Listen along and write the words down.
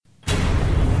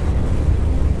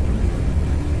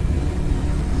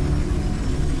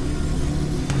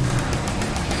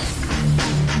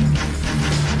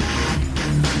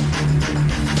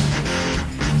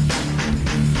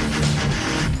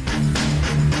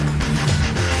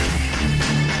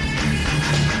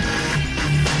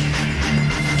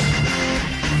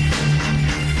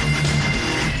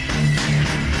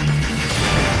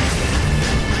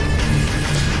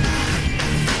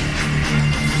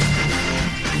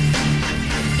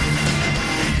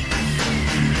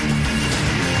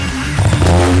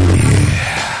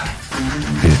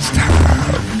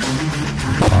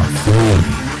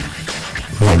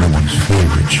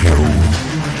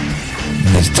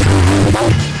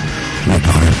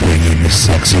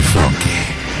sexy funky.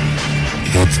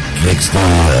 It's Geeksters.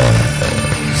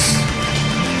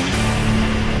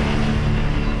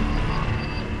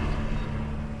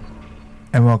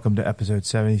 And welcome to episode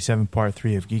 77, part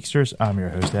 3 of Geeksters. I'm your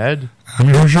host, Ed. I'm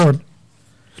your host, Sean.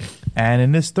 And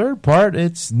in this third part,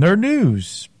 it's nerd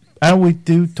news. And we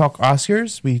do talk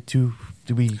Oscars. We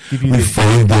give you We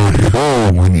find out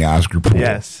who won the Oscar pool.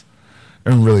 Yes.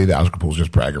 And really, the Oscar pool is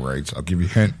just bragging rights. I'll give you a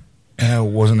hint. It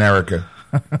wasn't Erica.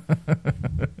 I'll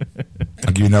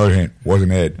give you another hint.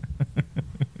 Wasn't Ed.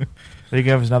 So you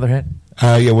give us another hint?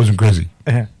 Yeah, it wasn't Chrissy.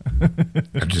 I'm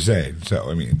just saying. So,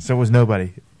 I mean. So it was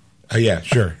nobody. Yeah,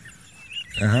 sure.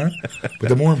 But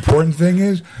the more important thing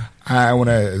is, I want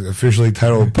to officially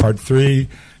title part 3,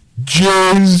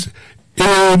 Jizz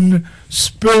in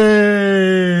Space.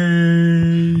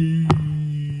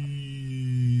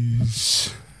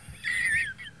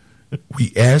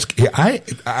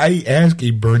 I ask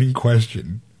a burning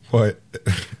question. What?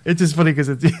 It's just funny because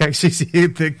you actually see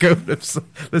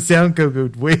the sound code go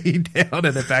way down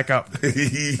and then back up. That's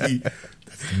the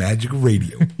magic of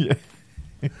radio. Yeah.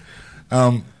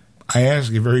 I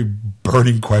ask a very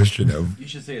burning question of... You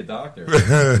should say a doctor.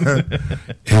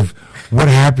 What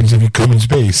happens if you come in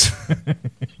space?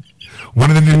 One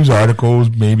of the news articles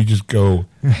maybe just go,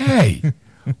 hey,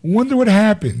 wonder what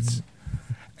happens.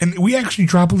 And we actually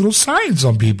drop a little science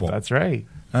on people. That's right.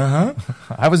 Uh-huh.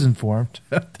 I was informed.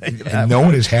 And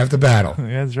knowing is half the battle.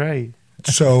 That's right.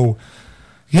 So,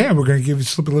 yeah, we're going to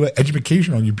slip a little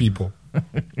education on you people.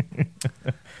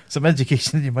 Some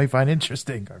education that you might find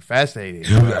interesting or fascinating.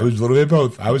 I was a little bit of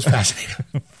both. I was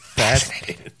fascinated.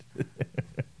 Fascinated.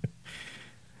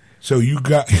 So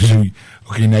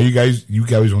okay, now you guys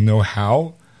will know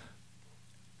how.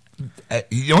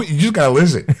 You just got to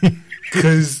listen.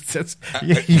 Because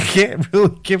you can't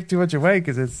really give too much away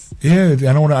because it's I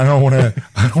don't want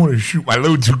to shoot my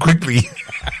load too quickly.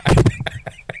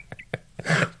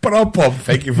 But I'll pump.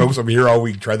 Thank you, folks. I'm here all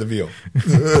week. Try the veal.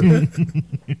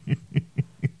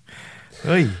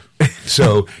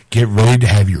 So get ready to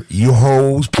have your ear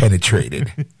holes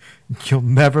penetrated. You'll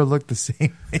never look the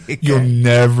same way again. You'll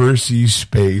never see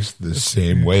space the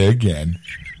same way again.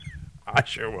 I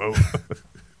sure won't.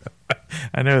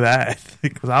 I know that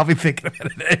because I'll be thinking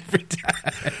about it every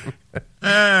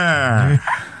time.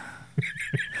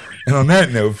 And on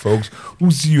that note, folks,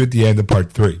 we'll see you at the end of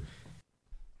part 3.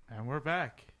 And we're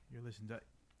back. You're listening to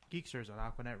Geeksters on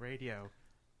Aquanet Radio.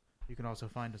 You can also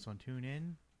find us on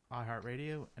TuneIn,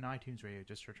 iHeartRadio, and iTunes Radio.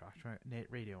 Just search Aquanet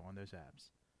Radio on those apps.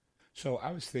 So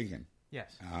I was thinking.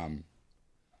 Yes.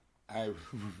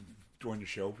 During the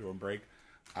show, during break,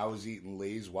 I was eating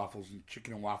Lay's waffles and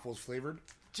chicken and waffles flavored.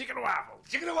 Chicken and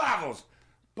waffles.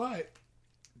 But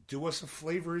Do Us a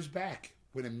Flavor is back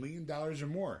with $1 million or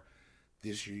more.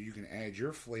 This year, you can add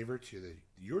your flavor to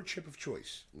your chip of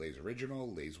choice. Lay's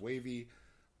Original, Lay's Wavy,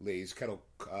 Lay's Kettle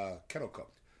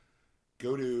Cooked.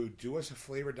 Go to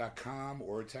dousaflavor.com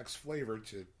or text flavor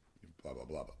to blah, blah,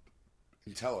 blah, blah.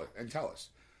 And tell us.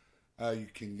 You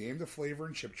can name the flavor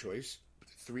and chip choice, the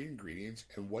 3 ingredients,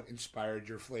 and what inspired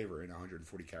your flavor in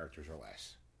 140 characters or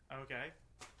less. Okay.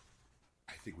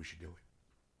 I think we should do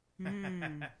it.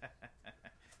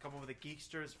 Come up with a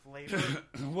Geeksters flavor?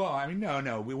 Well, I mean,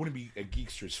 no. We wouldn't be a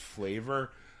Geeksters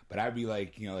flavor, but I'd be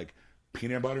like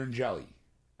peanut butter and jelly.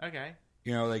 Okay.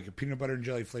 Like a peanut butter and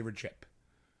jelly flavored chip.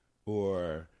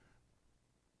 Or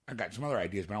I got some other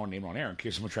ideas, but I don't want to name it on air in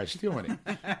case someone tries stealing it.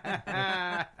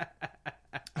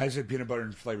 I said peanut butter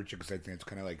and flavored chip because I think it's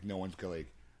kind of like no one's going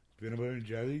peanut butter and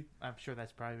jelly. I'm sure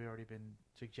that's probably already been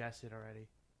suggested already.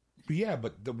 Yeah,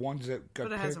 but the ones that got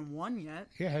but it hasn't won yet.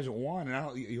 Yeah, it hasn't won, and I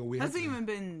don't. We hasn't even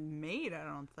been made. I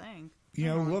don't think.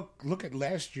 Look at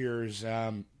last year's.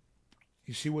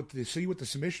 You see what the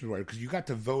submissions were because you got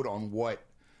to vote on what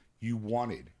you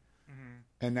wanted,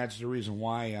 and that's the reason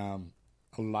why a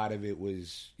lot of it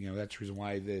was. That's the reason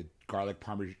why the garlic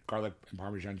and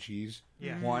Parmesan cheese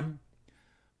won,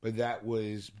 but that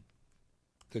was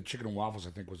the chicken and waffles.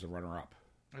 I think was the runner-up.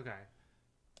 Okay.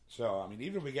 So I mean,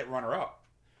 even if we get runner-up.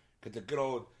 Get the good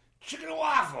old chicken and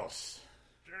waffles.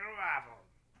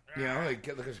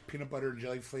 Get like a peanut butter and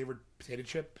jelly flavored potato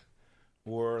chip,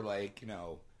 or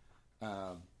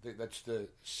that's the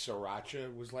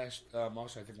sriracha was last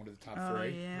also I think one of the top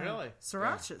 3. Yeah. Really?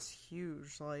 Sriracha's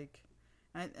huge.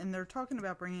 And they're talking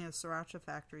about bringing a sriracha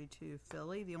factory to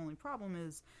Philly. The only problem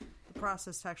is the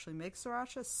process to actually make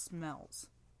sriracha smells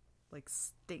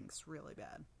stinks really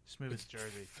bad. Smooth as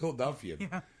Jersey. Philadelphia.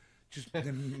 Yeah. Just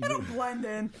it'll blend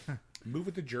in. Move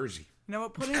it to Jersey. You know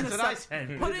what? Put in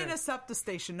a SEPTA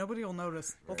station. Nobody will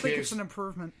notice. They'll think it's an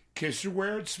improvement. Kiss her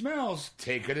where it smells.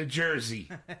 Take her to Jersey.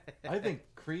 I think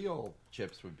Creole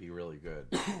chips would be really good.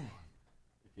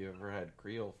 If you ever had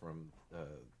Creole from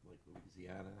like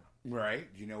Louisiana,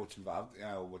 Right? Do you know what's involved?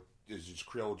 What is this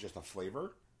Creole just a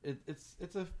flavor?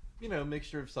 it's a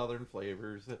mixture of Southern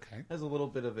flavors. It Okay. has a little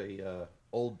bit of a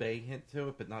Old Bay hint to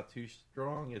it, but not too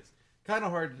strong. It's kind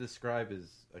of hard to describe as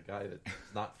a guy that's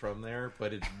not from there,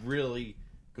 but it's really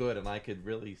good, and I could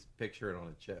really picture it on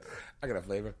a chip. I got a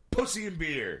flavor. Pussy and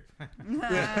beer.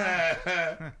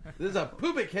 This is a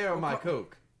pubic hair on my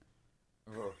Coke.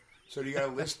 Oh. So do you got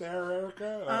a list there,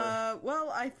 Erica? Or-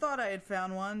 Well, I thought I had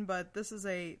found one, but this is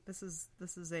a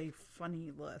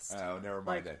funny list. Oh, never mind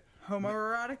Like that.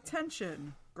 homoerotic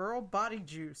tension, girl body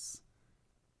juice,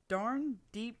 darn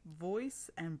deep voice,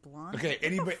 and blonde. Okay,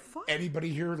 What the fuck?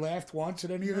 anybody here laughed once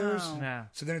at any of those? No. No.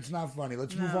 So then it's not funny.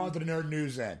 Let's move on to the nerd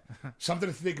news then. Something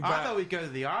to think I about. thought we'd go to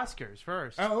the Oscars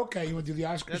first. Oh, okay. You want to do the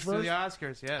Oscars Let's first? do the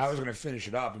Oscars, yes. I was going to finish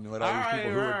it up and let all All these right,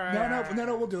 people who are... all right,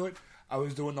 No, we'll do it. I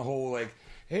was doing the whole, like,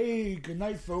 hey, good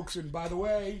night, folks, and by the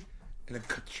way, and then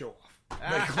cut the show off.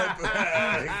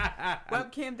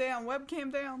 Webcam down,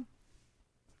 webcam down.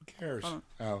 Who cares?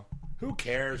 Oh. Who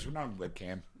cares? We're not on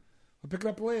webcam. We'll pick it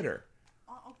up later.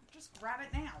 I'll just grab it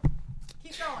now.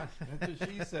 Keep going. That's what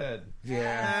she said.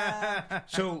 Yeah.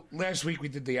 So last week we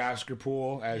did the Oscar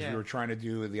pool as Yeah. we were trying to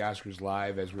do the Oscars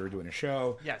live as we were doing a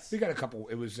show. Yes. We got a couple.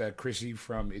 It was Chrissy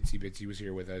from Itsy Bitsy was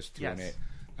here with us doing Yes.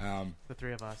 it. The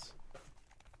three of us.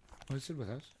 Well, I said with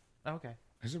us. Okay.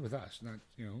 I said with us, not,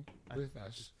 with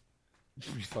us.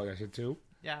 You thought I said two?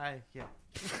 Yeah, yeah.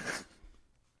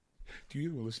 Do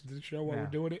you listen to the show while No. we're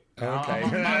doing it? My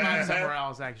mind's somewhere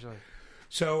else, actually.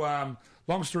 So,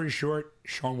 long story short,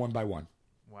 Sean won by one.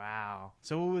 Wow.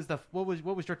 So what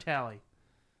was your tally?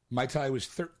 My tally was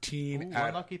 13 Ooh, out.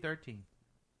 unlucky 13.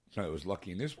 No, it was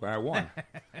lucky in this one. I won.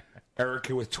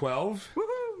 Erica with 12.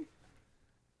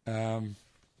 Woohoo!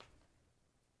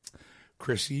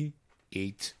 Chrissy,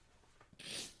 8.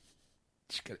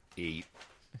 She got 8.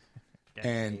 Got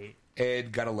And 8.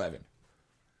 Ed got 11.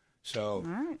 So,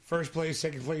 right. first place,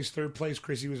 second place, third place,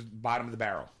 Chrissy was bottom of the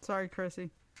barrel. Sorry, Chrissy.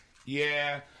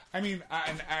 Yeah, I mean,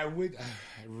 I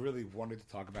really wanted to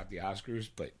talk about the Oscars,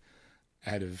 but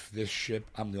out of this ship,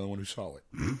 I'm the only one who saw it.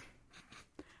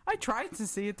 I tried to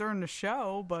see it during the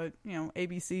show, but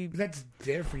ABC But that's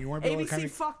different. You weren't able to kind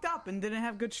of... fucked up and didn't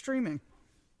have good streaming.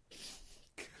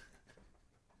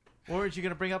 Or were you going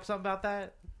to bring up something about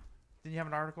that? Didn't you have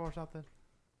an article or something?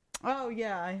 Oh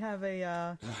yeah, I have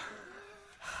a.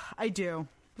 I do.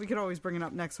 We could always bring it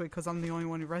up next week because I'm the only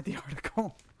one who read the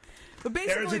article. But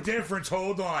basically, There's a difference.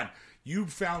 Hold on. You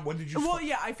found... When did you... well,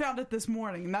 yeah, I found it this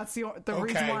morning, and that's the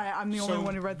reason why I'm the only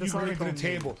one who read this you bring article. it to the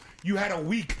table. You had a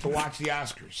week to watch the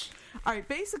Oscars. All right,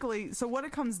 basically, so what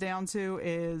it comes down to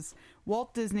is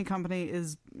Walt Disney Company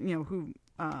is, who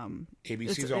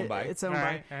ABC's owned by. It's owned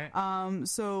Right, by. right.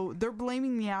 So they're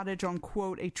blaming the outage on,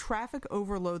 quote, a traffic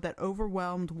overload that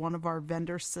overwhelmed one of our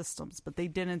vendor systems, but they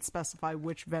didn't specify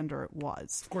which vendor it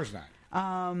was. Of course not.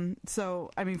 So,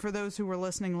 I mean, for those who were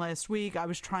listening last week, I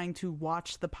was trying to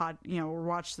watch the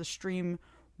watch the stream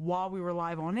while we were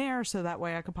live on air, so that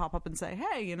way I could pop up and say,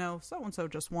 hey, so-and-so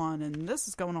just won, and this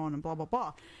is going on, and blah, blah,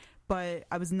 blah. But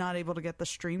I was not able to get the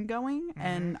stream going,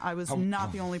 and I was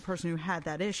not the only person who had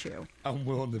that issue. I'm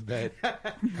willing to bet.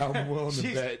 I'm willing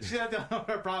to bet. She's not the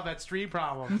only problem. That's stream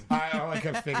problems. I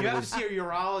kept thinking You it have to was... see a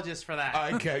urologist for that.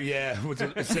 yeah.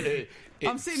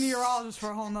 I'm seeing a urologist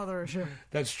for a whole nother issue.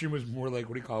 That stream was more like,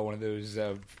 what do you call it, one of those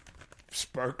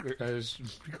sprinklers.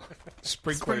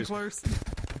 Sprinklers.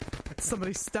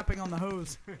 Somebody stepping on the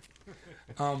hose.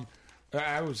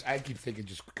 I keep thinking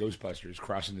just Ghostbusters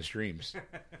crossing the streams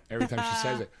every time she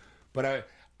says it. But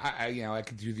I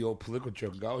could do the old political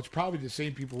joke and go, it's probably the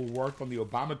same people who worked on the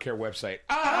Obamacare website.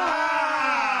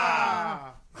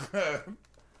 Ah! Thank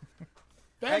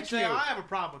Actually, you. I have a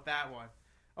problem with that one.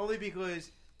 Only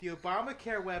because the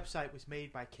Obamacare website was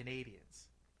made by Canadians.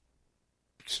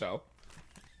 So?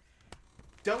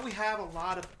 Don't we have a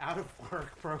lot of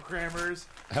out-of-work programmers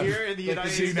here in the Like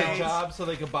United to do their States? job so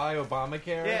they could buy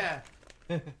Obamacare. Yeah.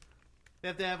 They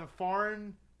have to have a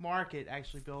foreign market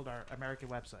actually build our American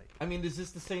website. I mean, is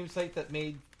this the same site that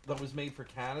was made for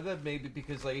Canada? Maybe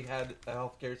because they had a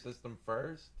healthcare system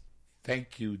first.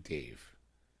 Thank you, Dave.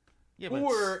 Yeah,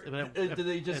 Or did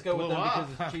they just go with blew them up.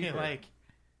 because it's cheaper? I mean,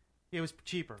 it was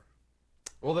cheaper.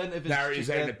 Well, then if it's Now, is cheap,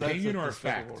 that an that's opinion or a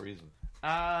despicable fact? Reason.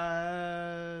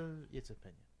 It's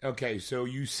opinion. Okay, so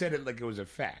you said it like it was a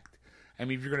fact. I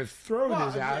mean, if you're going to throw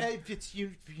this out... If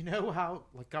you know how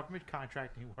government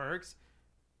contracting works,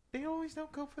 They always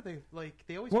don't go for the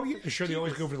They always. Well, go for yeah, the sure, they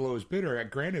always go cheapest. for the lowest bidder.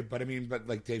 Granted, but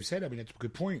like Dave said, I mean, that's a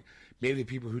good point. Maybe the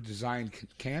people who designed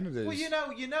Canada's. Well, you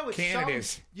know, it's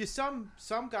Canada's.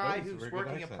 some guy That was a who's very good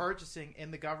working in accent. purchasing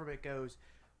in the government goes,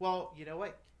 well, you know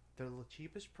what? They're the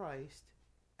cheapest priced,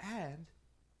 and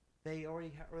they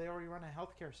already run a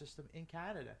healthcare system in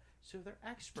Canada, so they're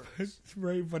experts.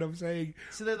 Right, but I'm saying,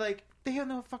 So they're like, they have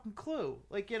no fucking clue.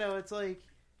 It's like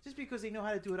just because they know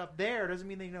how to do it up there doesn't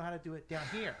mean they know how to do it down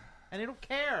here, and they don't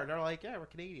care. They're like, yeah, we're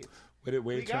Canadians. way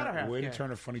We to got our way to healthcare.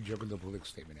 turn a funny joke into a political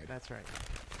statement, Ed. That's right.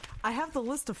 I have the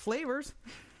list of flavors.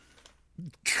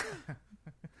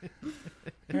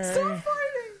 Hey, Stop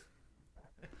fighting.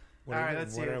 what All are right, the-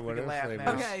 let's see what if are- we what can are laugh flavors?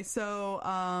 now. Okay, so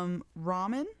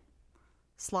ramen,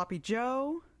 sloppy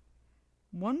Joe,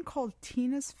 one called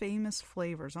Tina's Famous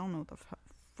Flavors. I don't know what the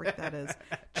frick that is.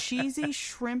 Cheesy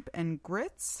shrimp and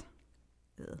grits.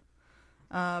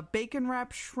 Ugh. Bacon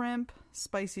wrapped shrimp,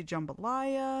 spicy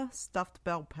jambalaya, stuffed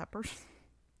bell peppers.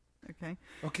 Okay.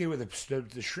 Okay, with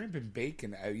the shrimp and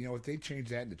bacon, if they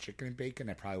changed that into chicken and bacon,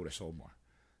 I probably would have sold more.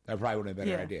 That probably would have been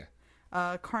a better idea.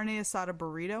 Carne asada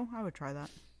burrito. I would try that.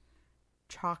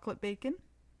 Chocolate bacon.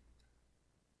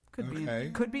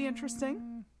 Okay. Could be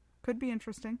interesting. Could be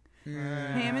interesting.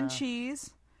 Ham and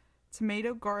cheese.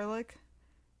 Tomato garlic.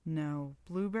 No.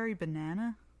 Blueberry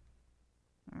banana.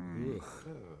 All right.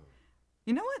 Ugh.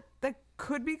 You know what? That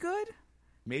could be good.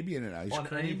 Maybe in an ice On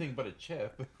cream. anything but a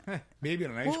chip. Maybe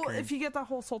in an ice Well, cream. if you get that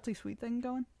whole salty sweet thing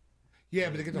going. Yeah,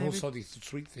 but they get the whole Maybe. salty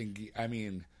sweet thing. I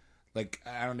mean,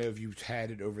 I don't know if you've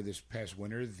had it over this past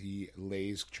winter, the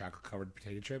Lay's chocolate covered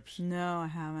potato chips. No, I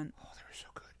haven't. Oh, they were so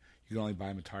good. You can only buy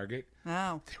them at Target.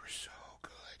 Oh, They were so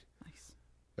good. nice.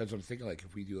 That's what I'm thinking. Like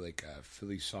if we do like a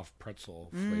Philly soft pretzel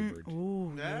flavored,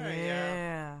 Ooh, There you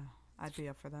yeah. I'd be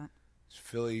up for that. it's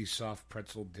Philly soft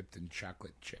pretzel dipped in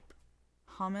chocolate chip.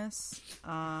 Hummus.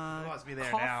 Must be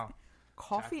there coff- now.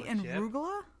 Coffee Chocolate and chip?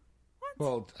 arugula?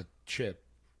 Well, a chip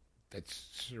that's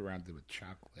surrounded with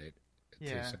chocolate. It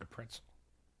Yeah. tastes like a pretzel.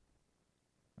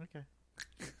 Okay.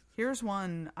 Here's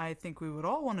one I think we would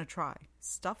all want to try.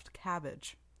 Stuffed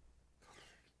cabbage.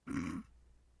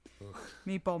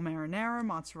 Meatball marinara,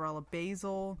 mozzarella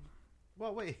basil.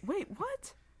 Well, wait. Wait,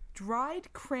 what?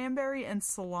 Dried cranberry and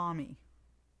salami.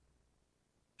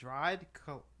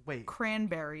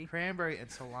 Cranberry Cranberry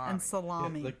and salami. and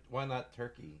salami. Yeah, like, why not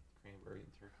turkey? Cranberry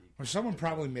and turkey. Well, someone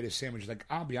probably made a sandwich. Like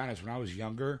I'll be honest, when I was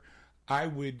younger, I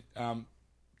would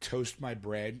toast my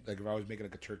bread. Like if I was making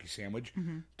like a turkey sandwich,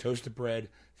 toast the bread,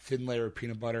 thin layer of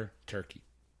peanut butter, turkey.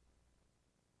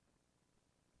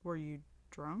 Were you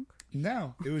drunk?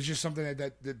 No, it was just something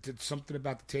that did something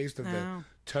about the taste of the Oh.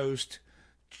 toast,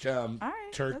 right,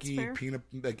 that's turkey, fair. peanut,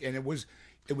 like, and it was.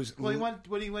 Well,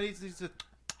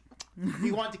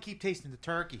 he wanted to keep tasting the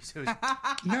turkey. So he's,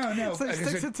 No. So he like I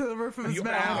sticks said, it to the roof of his you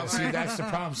mouth. see, that's the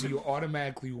problem. So you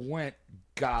automatically went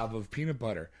gob of peanut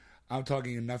butter. I'm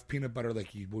talking enough peanut butter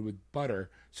like you would with butter,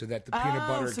 so that the peanut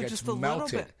butter so gets just a little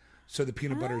melted. bit. So the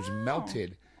peanut butter is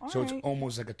melted. So all it's right.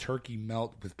 almost like a turkey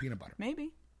melt with peanut butter.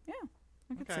 Maybe. Yeah,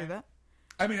 I could Okay. see that.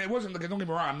 I mean, it wasn't like, don't get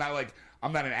me wrong.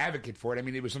 I'm not an advocate for it. I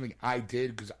mean, it was something I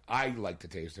did because I like the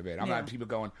taste of it. I'm Yeah. not people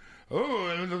going, oh,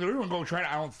 everyone go try it.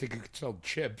 I don't think you could sell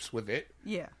chips with it.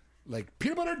 Yeah. Like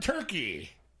peanut butter and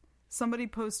turkey. Somebody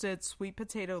posted sweet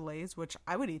potato lays, which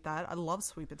I would eat that. I love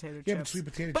sweet potato chips. Yeah, but sweet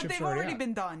potato but chips they've are already out.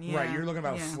 been done. Yeah. Right, you're looking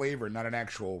about yeah. flavor, not an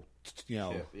actual,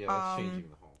 Yeah, that's changing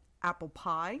the whole. Apple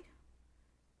pie,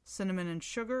 cinnamon and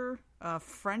sugar,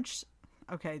 French.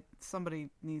 Okay, somebody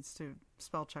needs to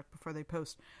spell check before they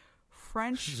post.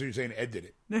 French. So you're saying Ed did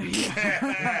it.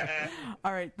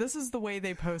 All right, this is the way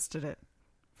they posted it.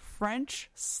 French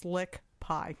slick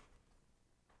pie.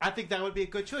 I think that would be a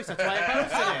good choice. That's why I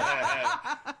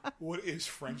posted it. What is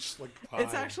French slick pie?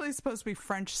 It's actually supposed to be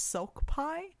French silk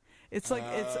pie. It's like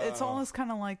it's almost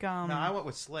kind of like No, I went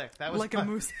with slick. That was like a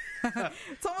mousse.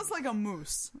 It's almost like a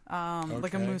mousse,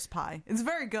 like a Okay. mousse pie. It's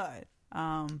very good.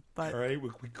 But All right, we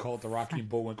call it the Rocky and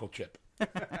Bullwinkle chip.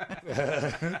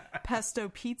 pesto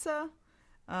pizza.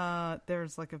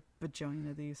 There's like a bajillion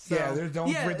of these. So, Yeah,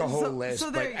 don't read the whole list.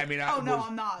 So but there, I mean, I'm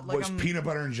not. Like, was peanut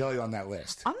butter and jelly on that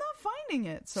list? I'm not finding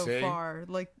it so See? far.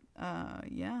 Like,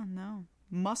 yeah, no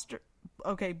mustard.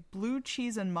 Okay, blue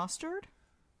cheese and mustard.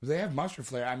 They have mustard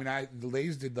flavor. I mean, the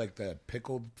Lay's did like the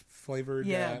pickled flavored.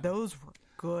 Yeah, those were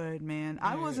good, man.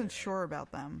 I wasn't sure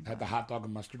about them. had the hot dog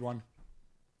and mustard one.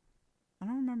 I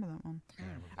don't remember that one.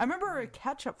 I remember a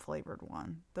ketchup flavored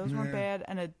one. Those weren't bad,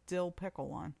 and a dill pickle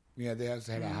one. Yeah, they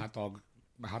also had a hot dog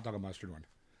and mustard one.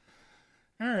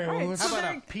 All right, All right, well, let's. How So about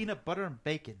there- a peanut butter and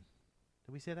bacon?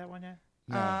 Did we say that one yet?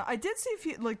 No. I did see a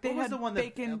few. Like they What was had the one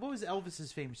bacon. that? What was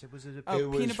Elvis's famous? Was it Oh, It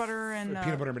was peanut butter and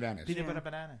peanut butter and bananas. peanut yeah. butter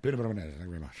banana? Peanut butter and bananas. Thank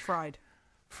you very much. fried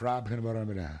Fried peanut butter and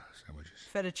banana sandwiches.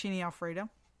 fettuccine alfredo.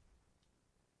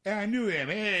 I knew him.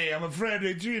 Hey, I'm a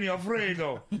Fettuccine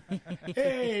Alfredo.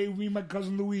 Hey, me and my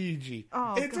cousin Luigi.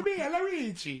 Oh, it's God. me,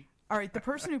 Luigi. All right, the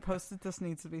person who posted this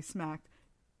needs to be smacked.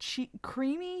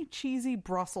 Creamy, cheesy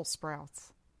Brussels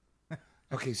sprouts,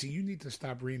 Okay, so you need to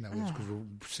stop reading that list because we're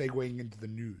segueing into the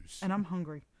news. and I'm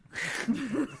hungry.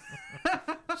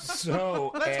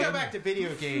 So Let's go back to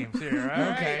video games here. All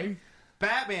right? Okay.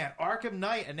 Batman Arkham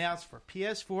Knight announced for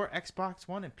PS4, Xbox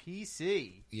One, and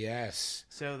PC. Yes.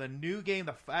 So the new game,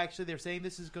 actually they're saying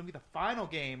this is going to be the final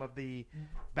game of the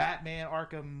Batman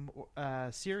Arkham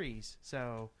series.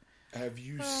 So Have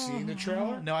you seen the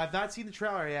trailer? no, I've not seen the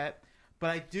trailer yet, but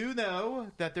I do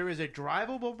know that there is a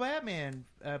drivable Batman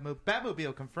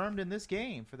Batmobile confirmed in this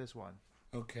game for this one.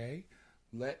 Okay.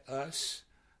 Let us.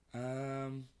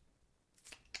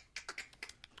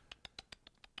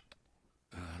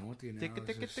 I don't want the Ticka,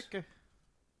 ticka, analysis. ticka.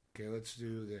 Okay, let's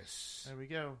do this. There we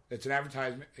go. It's an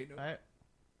advertisement. Hey, no, All right.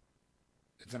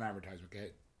 it's an advertisement.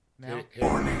 Okay. Now,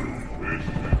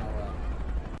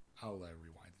 I'll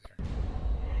rewind there.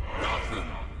 Gotham,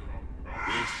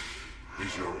 this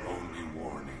is your only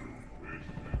warning.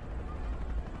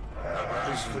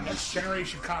 This is for next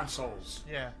generation consoles.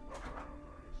 yeah.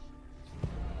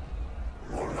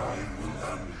 Or I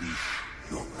will unleash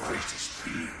your greatest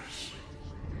fears.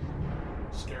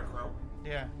 Scarecrow.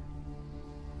 Yeah.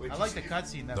 Wait, I you like the see-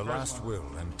 cutscene. That The first last one.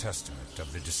 will and testament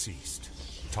of the deceased,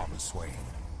 Thomas Wayne.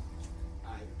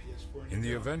 I have a PS4 In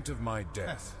the event of my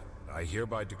death, I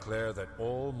hereby declare that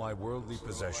all my worldly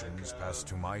possessions pass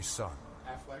to my son,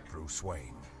 Affleck. Bruce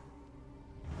Wayne.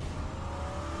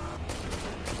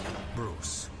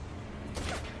 Bruce,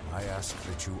 I ask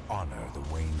that you honor the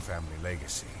Wayne family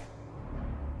legacy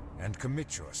and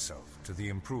commit yourself to the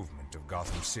improvement of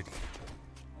Gotham City,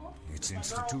 its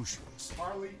institutions,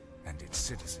 Harley. and its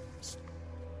citizens.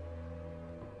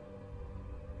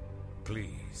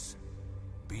 Please,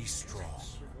 be strong.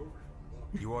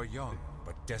 You are young,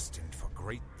 but destined for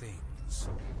great things.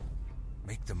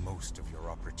 Make the most of your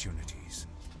opportunities.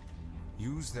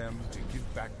 Use them to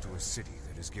give back to a city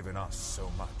that has given us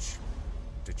so much,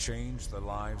 to change the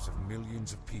lives of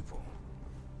millions of people.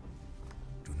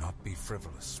 Do not be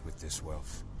frivolous with this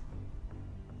wealth.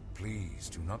 Please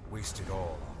do not waste it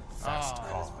all on fast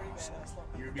cars,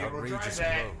 You'll be able to drive outrageous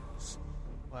that. clothes,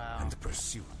 Wow. and the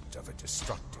pursuit of a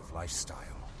destructive lifestyle.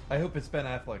 I hope it's Ben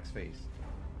Affleck's face.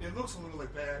 It looks a little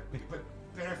like bad, but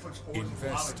Ben Affleck's always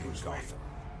Invest in Bruce Wayne. Gotham.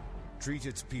 Treat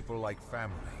its people like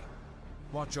family.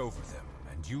 Watch over them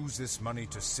and use this money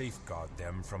to safeguard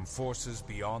them from forces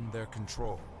beyond their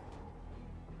control.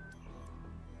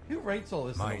 Who writes all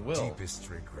this My in a will? deepest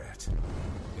regret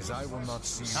is I will not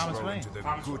see you Thomas grow Wayne. into the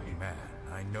Thomas good Wayne. man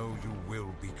I know you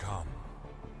will become.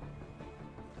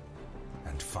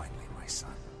 And finally, my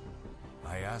son,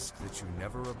 I ask that you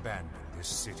never abandon this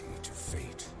city to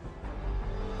fate.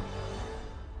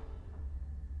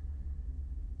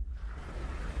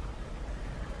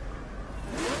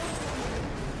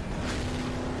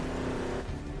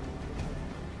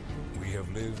 We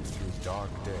have lived through dark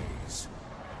days,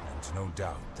 and no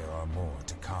doubt there are more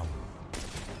to come.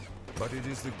 But it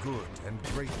is the good and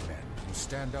great men who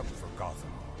stand up for Gotham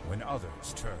when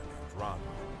others turn and run.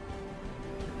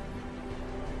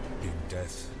 In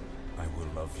death, I will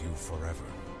love you forever.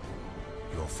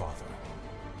 Your father,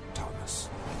 Thomas.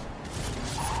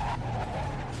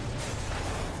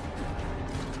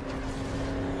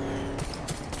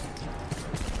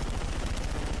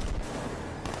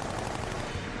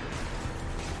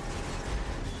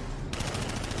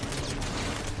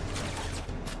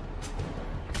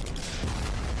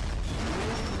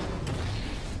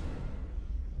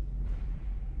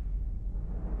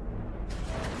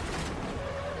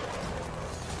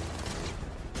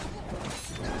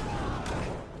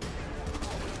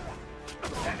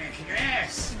 Batman kicking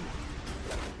ass.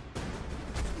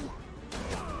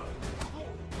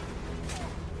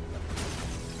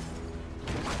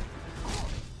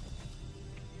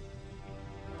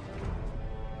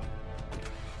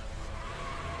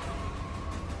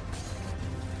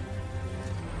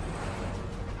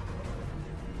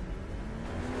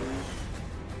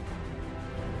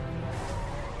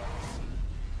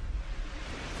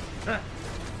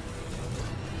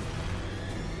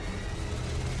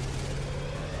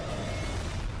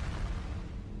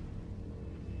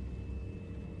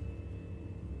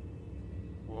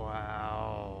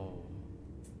 Wow.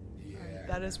 Yeah.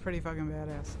 That is pretty fucking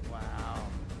badass. Wow.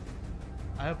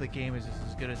 I hope the game is just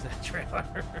as good as that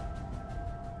trailer.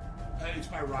 It's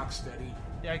by Rocksteady.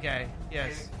 Yeah, okay.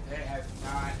 Yes. They have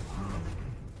not.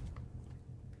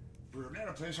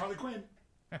 Brunetta plays Harley Quinn.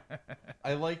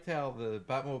 I liked how the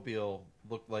Batmobile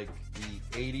looked like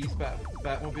the 80s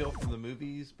Batmobile from the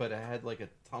movies, but it had like a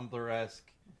Tumblr-esque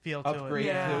Feel to upgrade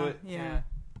it. to it. Yeah.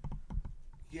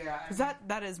 Yeah. Because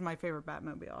that is my favorite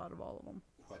Batmobile out of all of them.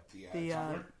 What,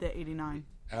 The 89.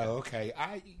 Oh, okay.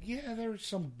 Yeah, there's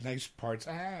some nice parts.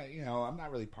 I'm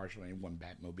not really partial to any one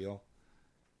Batmobile.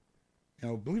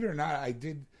 Believe it or not,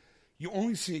 you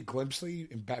only see it glimpsely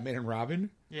in Batman and Robin.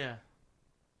 Yeah.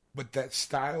 But that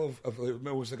style of it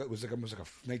was almost like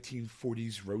a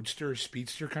 1940s roadster,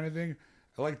 speedster kind of thing.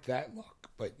 I like that look,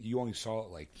 but you only saw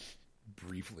it like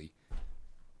briefly.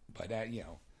 But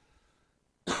then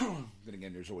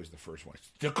again, there's always the first one.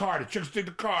 The car, the chicks dig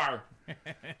the car.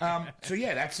 So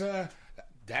yeah,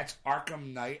 that's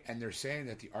Arkham Knight, and they're saying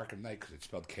that the Arkham Knight, because it's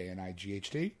spelled Knight,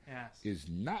 Yes. is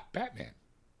not Batman.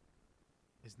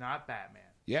 Is not Batman.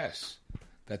 Yes,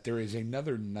 that there is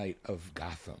another Knight of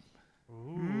Gotham.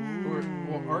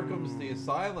 Well, Arkham's the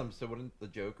asylum, so wouldn't the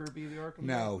Joker be the Arkham?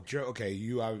 No, okay,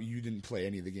 you didn't play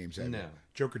any of the games ever. No.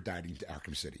 Joker died in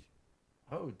Arkham City.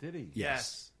 Oh, did he?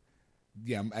 Yes.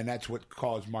 Yeah, and that's what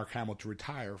caused Mark Hamill to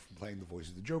retire from playing the voice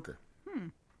of the Joker.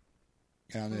 And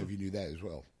I don't know if you knew that as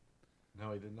well.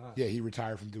 No, I did not. Yeah, he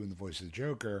retired from doing the voice of the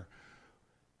Joker.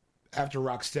 After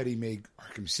Rocksteady made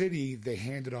Arkham City, they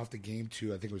handed off the game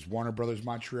to, I think it was Warner Brothers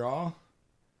Montreal,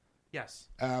 Yes.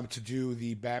 to do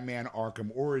the Batman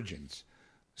Arkham Origins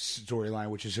storyline,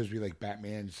 which is supposed to be like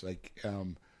Batman's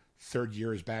third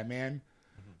year as Batman.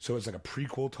 Mm-hmm. So it's like a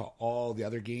prequel to all the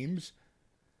other games.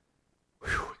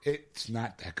 Whew, it's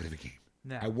not that good of a game.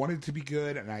 No. I want it to be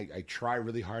good, and I try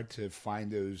really hard to find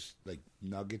those like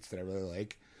nuggets that I really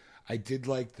like. I did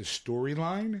like the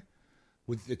storyline.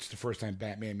 It's the first time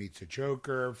Batman meets a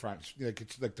Joker.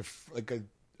 It's like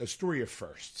a story of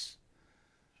firsts.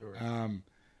 Sure.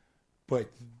 But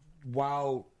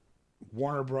while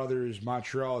Warner Brothers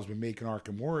Montreal has been making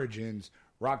Arkham Origins,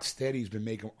 Rocksteady's been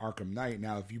making Arkham Knight.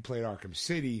 Now, if you played Arkham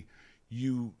City,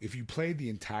 if you played the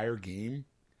entire game,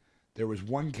 there was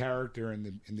one character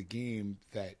in the game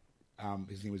that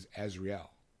his name was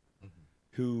Azrael,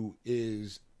 who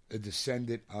is a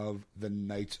descendant of the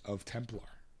Knights of Templar.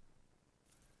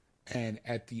 And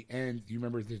at the end, do you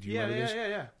remember this?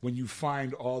 Yeah. When you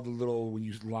line up all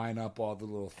the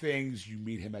little things, you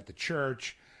meet him at the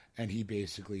church, and he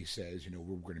basically says,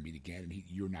 we're going to meet again, and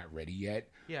you're not ready yet.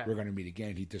 Yeah. We're going to meet again,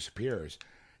 and he disappears.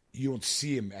 You don't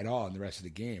see him at all in the rest of the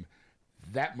game.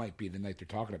 That might be the night they're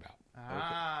talking about.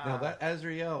 Ah. Now, that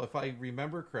Azrael, if I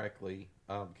remember correctly,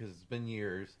 because it's been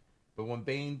years, but when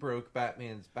Bane broke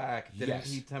Batman's back, didn't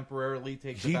he temporarily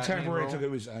take the Batman role? Took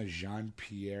it was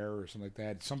Jean-Pierre or something like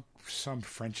that, some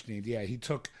French name. Yeah, he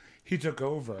took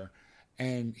over,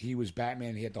 and he was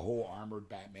Batman. He had the whole armored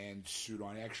Batman suit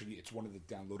on. Actually, it's one of the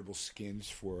downloadable skins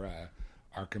for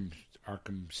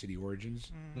Arkham City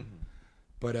Origins. Mm-hmm.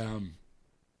 But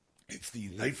it's the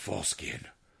Nightfall skin.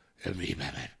 It'll be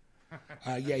Batman.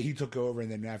 Yeah, he took over, and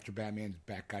then after Batman's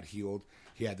back got healed,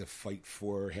 he had to fight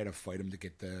him to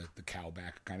get the cowl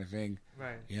back, kind of thing.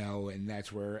 Right. And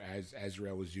that's where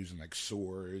Azrael was using like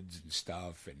swords and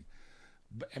stuff,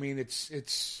 but I mean,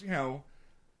 it's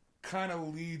kind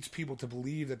of leads people to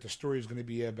believe that the story is going to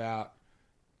be about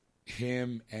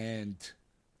him and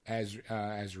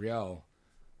Azrael,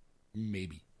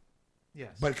 maybe.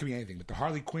 Yes. But it could be anything. But the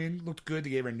Harley Quinn looked good. They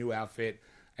gave her a new outfit.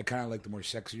 I kind of like the more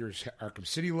sexier Arkham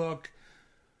City look.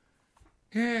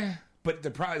 Yeah, but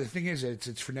the thing is,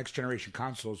 it's for next generation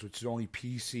consoles, which is only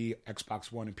PC,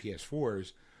 Xbox One, and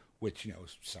PS4s, which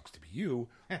sucks to be you.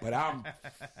 But I'm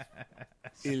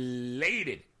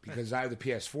elated because I have the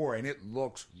PS4 and it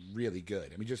looks really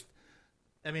good.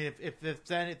 I mean, if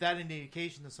that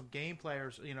indication of some game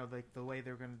players, like the way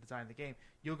they're going to design the game,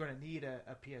 you're going to need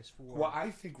a PS4. Well,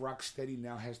 I think Rocksteady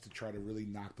now has to try to really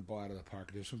knock the ball out of the park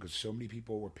with this one because so many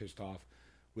people were pissed off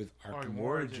with Arkham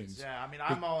Origins. Yeah, I mean,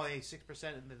 I'm only 6%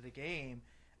 into the game,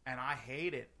 and I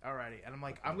hate it already. And I'm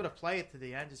like, I'm going to play it to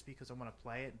the end just because I want to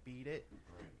play it and beat it.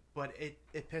 Right. But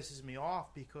it pisses me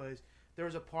off because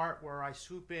there's a part where I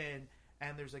swoop in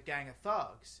and there's a gang of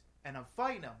thugs, and I'm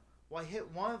fighting them. Well, I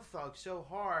hit one thug so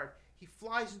hard, he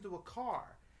flies into a car.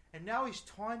 And now he's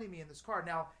taunting me in this car.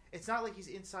 Now, it's not like he's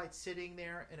inside sitting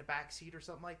there in a back seat or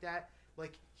something like that.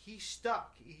 Like, he's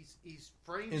stuck. He's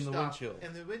frame in stuck the windshield.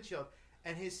 In the windshield.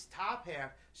 And his top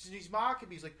half, he's mocking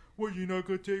me. He's like, well, you're not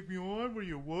going to take me on? What are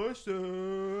you, wuss? That's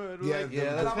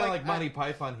kind of like Monty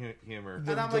Python humor.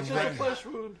 And I'm like, just a flesh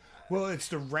wound. Well, it's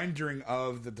the rendering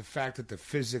of the fact that the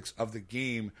physics of the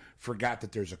game forgot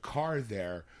that there's a car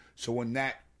there. So when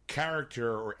that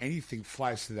character or anything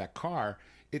flies to that car,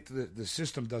 the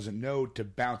system doesn't know to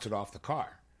bounce it off the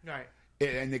car. Right.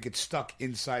 And it gets stuck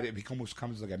inside it. It almost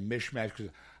comes like a mishmash.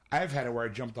 Because I've had it where I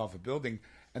jumped off a building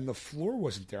and the floor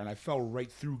wasn't there, and I fell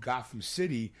right through Gotham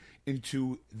City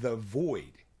into the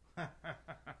void.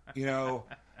 You know,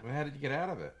 Well, how did you get out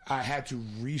of it? I had to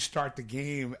restart the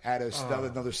game at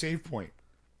another save point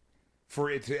for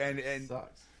it to and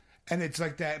Sucks. and it's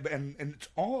like that, and it's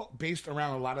all based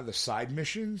around a lot of the side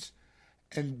missions.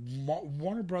 And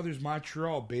Warner Brothers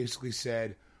Montreal basically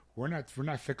said we're not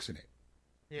fixing it.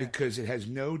 Yeah. Because it has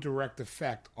no direct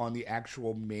effect on the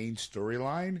actual main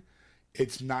storyline.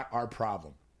 It's not our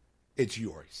problem. It's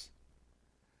yours.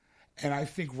 And I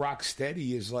think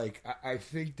Rocksteady is like, I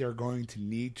think they're going to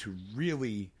need to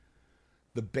really,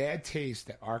 the bad taste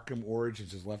that Arkham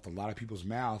Origins has left a lot of people's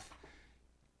mouth.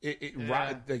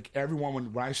 Like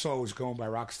everyone, when I saw it was going by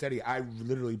Rocksteady, I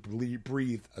literally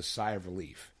breathed a sigh of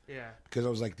relief. Yeah. Because I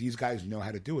was like, these guys know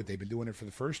how to do it. They've been doing it for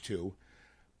the first two.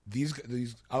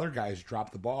 These other guys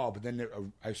dropped the ball, but then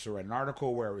I saw an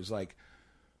article where it was like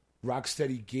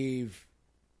Rocksteady gave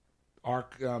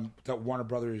Warner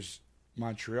Brothers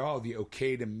Montreal the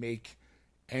okay to make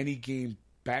any game,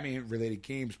 Batman-related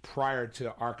games, prior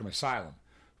to Arkham Asylum,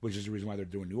 which is the reason why they're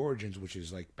doing New Origins, which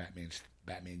is like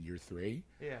Batman Year 3.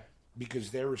 Yeah.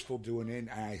 Because they were still doing it, and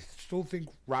I still think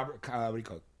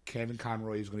Kevin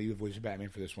Conroy is going to be the voice of Batman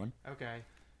for this one. Okay.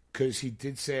 Because he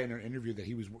did say in an interview that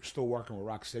he was still working with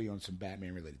Rocksteady on some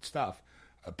Batman-related stuff.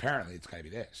 Apparently, it's got to be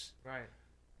this. Right.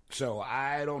 So,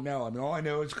 I don't know. I mean, all I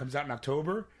know is it comes out in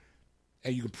October,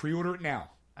 and you can pre-order it now.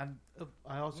 And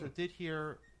I also did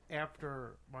hear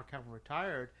after Mark Hamill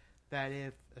retired that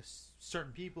if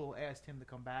certain people asked him to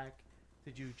come back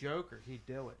to do Joker, he'd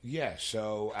do it. Yeah,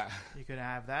 so... You could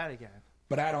have that again.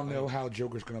 But I don't know how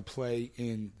Joker's going to play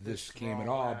in this game at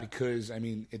all, because, I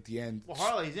mean, at the end... Well,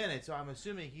 Harley's in it, so I'm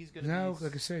assuming he's going to No,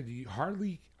 like I said,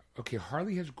 Harley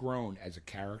has grown as a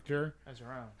character. as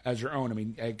her own. As her own. I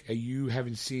mean, you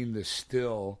haven't seen the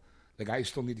still... Like, I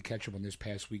still need to catch up on this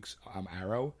past week's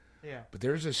Arrow. Yeah. But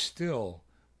there's a still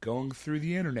going through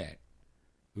the internet,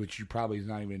 which you probably is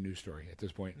not even a news story at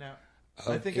this point. No.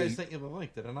 I think I sent you the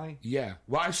link, didn't I? Yeah.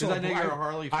 Well, I saw. I know you're a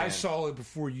Harley fan. I saw it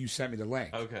before you sent me the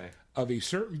link. Okay. Of a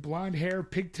certain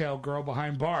blonde-haired pigtail girl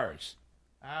behind bars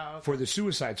Oh, okay. for the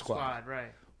Suicide Squad,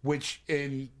 right. which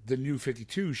in the New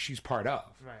 52 she's part of.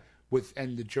 Right.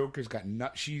 And the Joker's got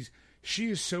she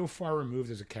is so far removed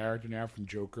as a character now from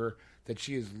Joker that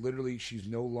she's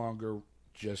no longer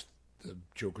just the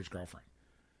Joker's girlfriend.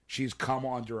 She's come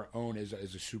onto her own as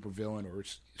a super villain or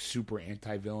super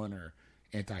anti-villain or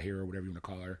anti-hero, whatever you want to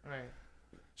call her. Right.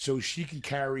 So she can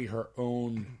carry her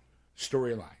own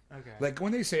storyline. Okay. Like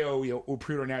when they say, "Oh, we'll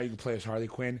pre-order now, you can play as Harley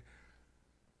Quinn."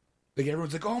 Like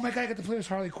everyone's like, "Oh my god, I get to play as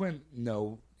Harley Quinn."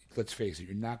 No, let's face it,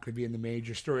 you're not going to be in the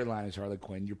major storyline as Harley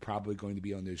Quinn. You're probably going to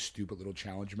be on those stupid little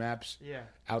challenge maps. Yeah.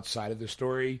 Outside of the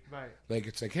story. Right. Like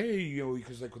it's like, hey,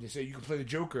 because like when they say you can play the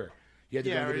Joker, you had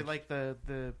to Yeah, go or to like the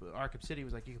Arkham City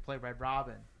was like you could play Red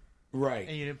Robin, right.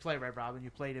 and you didn't play Red Robin. You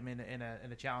played him in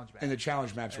a challenge match. And the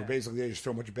challenge maps were basically they just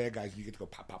throw a bunch of bad guys and you get to go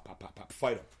pop, pop, pop, pop, pop,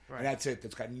 fight them. Right. And that's it.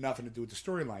 That's got nothing to do with the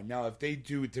storyline. Now, if they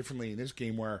do it differently in this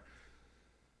game where,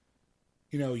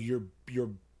 you're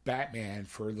Batman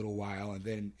for a little while and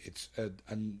then it's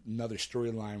another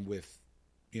storyline with,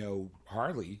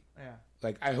 Harley. Yeah.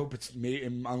 Like, I hope it's made,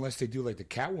 unless they do like the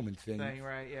Catwoman thing.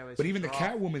 Right. Yeah. But even the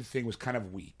Catwoman thing was kind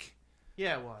of weak.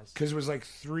 Yeah, it was. Because it was like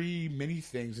 3 mini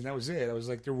things and that was it. I was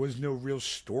like, there was no real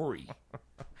story.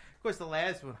 Of course, the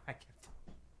last one I kept.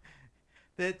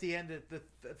 At the end,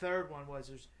 the third one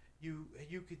was you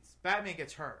could Batman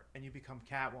gets hurt and you become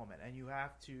Catwoman and you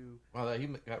have to. Well, he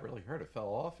got really hurt. It fell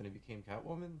off and he became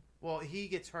Catwoman. Well, he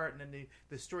gets hurt and then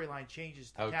the storyline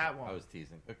changes to Okay. Catwoman. I was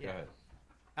teasing. Okay, Yeah. go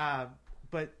ahead.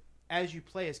 But as you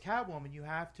play as Catwoman, you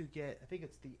have to get. I think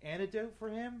it's the antidote for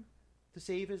him to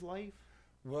save his life.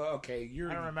 Well, okay,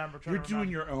 I don't remember. You're doing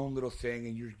your own little thing,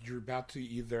 and you're about to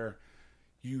either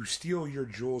you steal your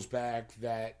jewels back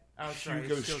that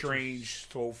Hugo Strange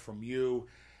stole from you,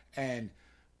 and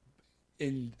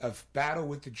in a battle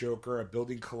with the Joker, a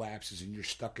building collapses, and you're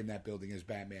stuck in that building as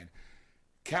Batman.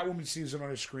 Catwoman sees it on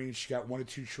her screen. She got one of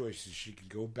two choices: she can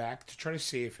go back to try to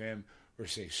save him, or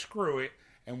say screw it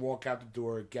and walk out the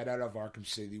door, get out of Arkham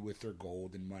City with her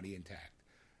gold and money intact.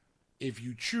 If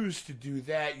you choose to do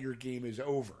that, your game is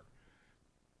over.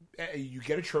 You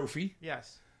get a trophy.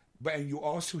 Yes. And you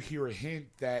also hear a hint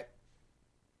that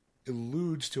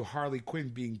alludes to Harley Quinn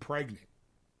being pregnant.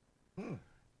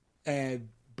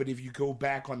 But if you go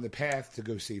back on the path to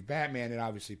go save Batman, it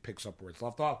obviously picks up where it's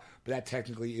left off. But that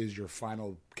technically is your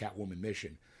final Catwoman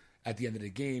mission. at the end of the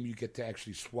game, you get to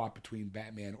actually swap between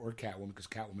Batman or Catwoman because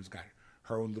Catwoman's got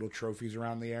her own little trophies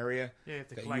around the area. Yeah, you have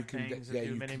to that collect things and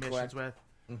do mini missions with.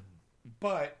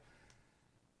 But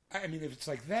I mean, if it's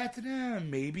like that, then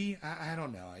maybe I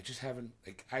don't know. I just haven't.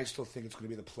 Like, I still think it's going to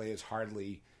be the play as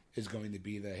hardly is going to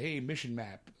be the mission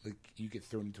map. Like, you get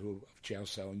thrown into a jail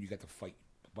cell and you got to fight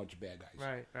a bunch of bad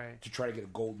guys. Right. To try to get a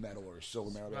gold medal or a silver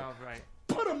medal. Well, right.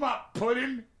 Put them up,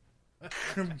 Puddin'.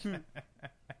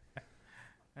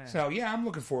 So yeah, I'm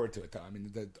looking forward to it though. I mean,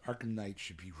 the Arkham Knight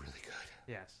should be really good.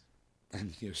 Yes.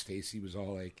 And Stacy was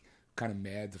all like, kind of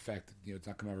mad the fact that it's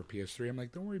not coming over PS3. I'm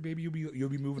like, don't worry, baby, you'll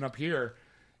be moving up here,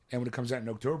 and when it comes out in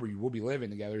October, you will be living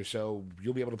together, so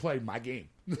you'll be able to play my game.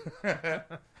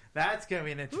 That's gonna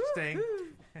be an interesting.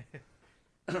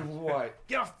 What?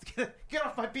 Get off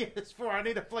my PS4! I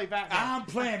need to play Batman. I'm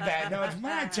playing Batman. No, it's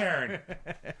my turn.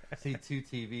 See 2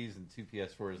 TVs and 2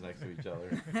 PS4s next to each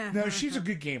other. No, she's a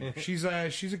good gamer. She's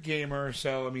a gamer,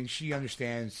 so I mean, she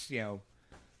understands.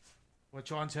 When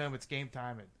Sean's home, it's game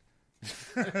time.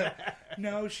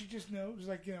 No, she just knows.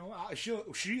 Like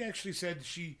she actually said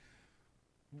she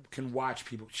can watch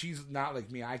people. She's not like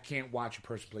me. I can't watch a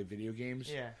person play video games.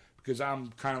 Yeah. Because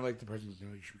I'm kind of like the person who's, you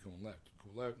should be going left. Go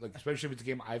left. Like, especially if it's a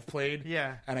game I've played.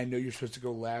 Yeah. And I know you're supposed to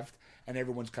go left, and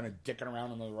everyone's kind of dicking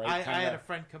around on the right. I had a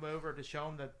friend come over to show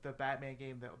him the Batman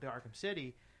game, the Arkham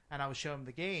City, and I was showing him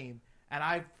the game, and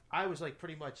I was like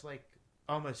pretty much like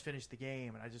almost finished the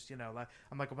game, and I just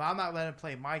I'm like, well, I'm not letting him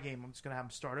play my game. I'm just gonna have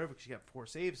him start over because you got 4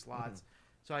 save slots.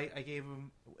 Mm-hmm. So I gave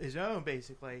him his own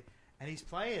basically. And he's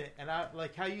playing it, and I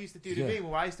like how you used to do to me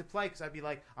when I used to play, because I'd be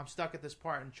like, I'm stuck at this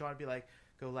part, and Sean would be like,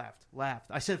 go left.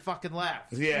 I said fucking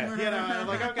left. Yeah. And I'm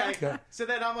like, okay. So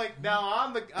then I'm like, now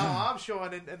I'm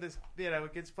Sean, and this,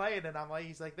 it gets playing, and I'm like,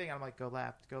 he's like, I'm like, go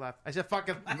left. I said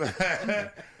fucking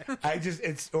left.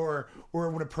 Or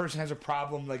when a person has a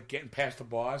problem like getting past the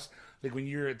boss, like when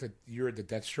you're at the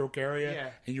Deathstroke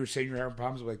area, and you were saying you're having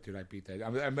problems, I'm like, dude, I beat that.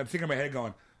 I'm thinking in my head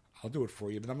going, I'll do it for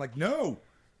you, but I'm like, no.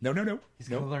 He's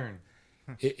gonna learn.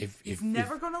 He's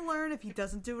never going to learn if he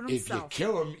doesn't do it himself. If you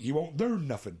kill him, he won't learn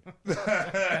nothing.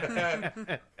 I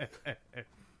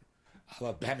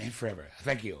love Batman forever.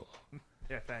 Thank you.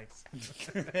 Yeah, thanks.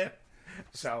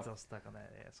 So still stuck on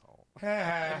that asshole.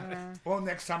 Well,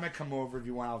 next time I come over, if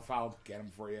you want, I'll get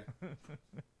him for you.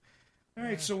 All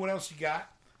right. So what else you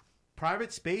got?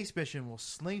 Private space mission will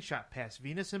slingshot past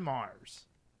Venus and Mars.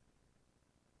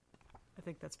 I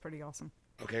think that's pretty awesome.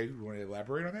 Okay, you want to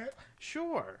elaborate on that?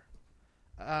 Sure.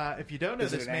 If you don't know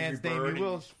this man's name,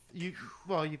 you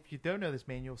will. If you don't know this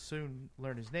man, you'll soon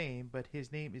learn his name. But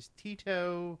his name is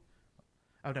Tito.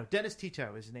 Oh no, Dennis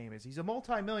Tito. His name is. He's a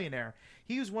multi-millionaire.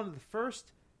 He was one of the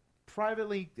first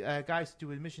privately guys to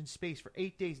do a mission space for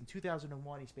 8 days in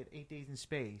 2001. He spent 8 days in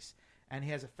space, and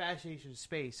he has a fascination with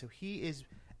space. So he is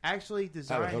actually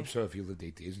designing. I would hope so. If you lived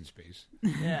 8 days in space.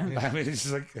 Yeah. I mean,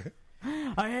 it's like.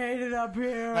 I hate it up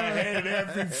here. I hate it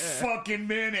every fucking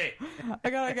minute.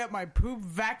 I gotta get my poop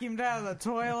vacuumed out of the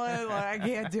toilet. Like, I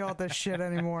can't deal with this shit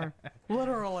anymore.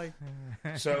 Literally.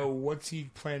 So, what's he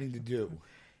planning to do?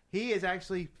 He is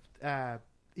actually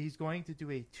he's going to do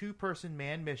a 2-person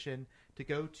manned mission to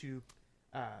go to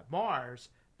Mars,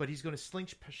 but he's going to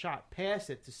slingshot past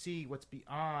it to see what's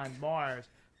beyond Mars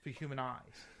for human eyes.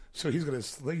 So he's going to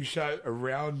slingshot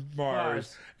around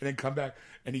Mars and then come back,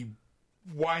 and he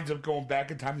winds up going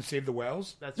back in time to save the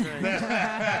whales. That's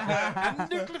right.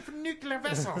 nuclear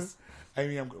vessels. I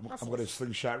mean, I'm going to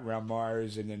slingshot around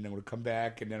Mars, and then I'm going to come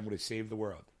back, and then I'm going to save the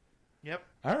world. Yep.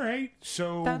 All right.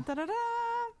 So. Dun, da, da, da.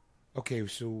 Okay.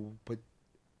 So, but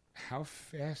how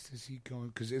fast is he going?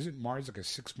 Because isn't Mars like a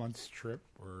 6 month trip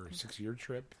or 6 year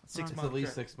trip? 6 It's month at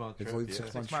least trip. 6 months. It's at least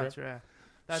 6 months 6 months, trip. yeah.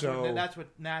 That's, So- that's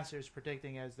what NASA is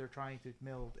predicting as they're trying to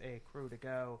build a crew to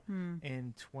go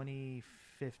in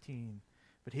 2015.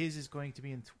 But his is going to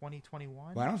be in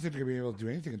 2021. Well, I don't think they're going to be able to do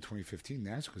anything in 2015,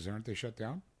 NASA, because aren't they shut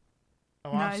down?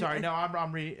 Oh, I'm sorry. No,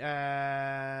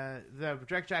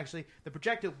 the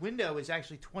projected window is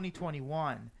actually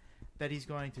 2021 that he's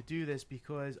going to do this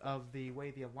because of the way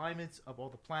the alignments of all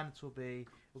the planets will be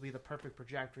the perfect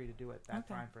trajectory to do it that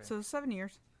time frame. So 7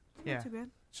 years. Yeah. Not too bad.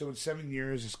 So in 7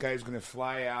 years, this guy's going to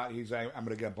fly out. He's like, I'm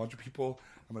going to get a bunch of people.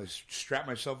 I'm going to strap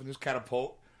myself in this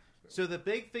catapult. So the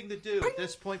big thing to do at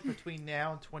this point between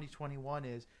now and 2021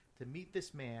 is to meet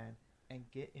this man and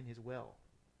get in his will.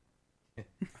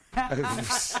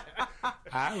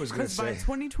 I was going to Because by say.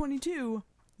 2022,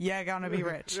 you're gonna be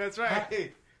rich. That's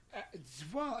right.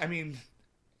 Well, I mean,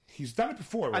 he's done it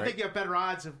before, right? I think you have better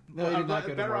odds of No, he did not go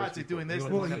to better Mars odds of before. doing this He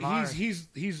than went Well, than Mars.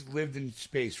 he's lived in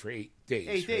space for 8 days.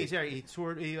 8 days. right?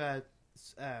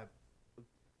 Yeah,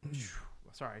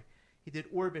 sorry. He did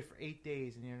orbit for 8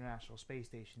 days in the International Space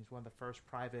Station. He's one of the first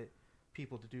private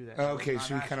people to do that. Okay, so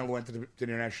he Not kind of actually went to the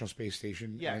International Space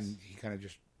Station, Yes. and he kind of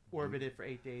just. orbited for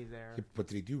 8 days there. What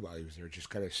did he do while he was there? Just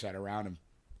kind of sat around and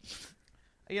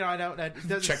I don't. It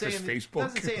doesn't check say his in, Facebook.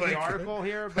 Doesn't say in the article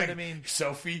here, but I mean,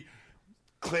 selfie,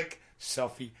 click,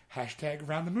 selfie, hashtag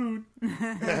around the moon.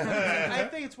 I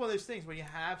think it's one of those things when you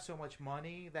have so much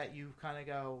money that you kind of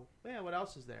go, yeah, what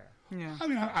else is there? Yeah.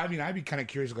 I mean, I'd be kind of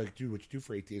curious, like, dude, what'd you do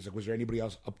for 8 days? Like, was there anybody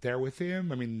else up there with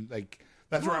him? I mean, like,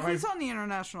 that's Well, where if I'm. he's on the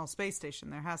International Space Station,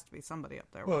 there has to be somebody up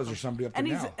there. Well, with is there him. somebody up there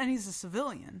and now? he's a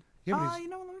civilian. Yeah, but he's- You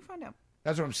know what? Let me find out.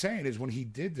 That's what I'm saying. Is when he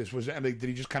did this, was I mean, did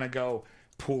he just kind of go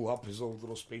pull up his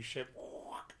little spaceship?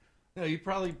 No, you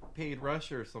probably paid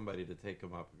Russia or somebody to take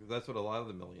him up because that's what a lot of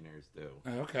the millionaires do.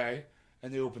 Okay,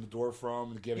 and they open the door for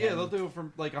him and give Yeah, him. they'll do it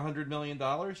for like $100 million.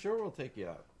 Sure, we'll take you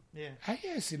out. Yeah.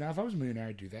 Yeah, see, now if I was a millionaire,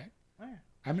 I'd do that. Oh, yeah.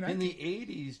 I mean, In the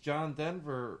 80s, John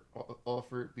Denver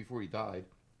offered, before he died,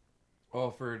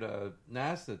 offered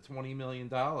NASA $20 million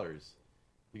to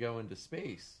go into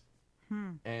space.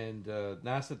 And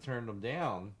NASA turned him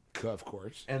down. of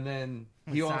course. And then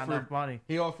It's not enough money.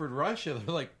 he offered Russia.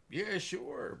 They're like, yeah,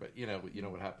 sure. But you know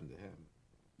what happened to him.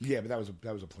 Yeah, but that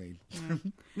was a plane.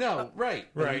 No, right.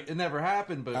 Right. It never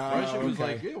happened, but Russia was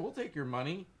okay. like, yeah, we'll take your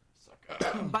money.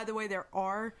 Suck. By the way, there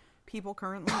are people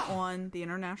currently on the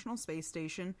International Space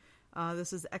Station.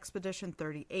 This is Expedition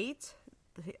 38,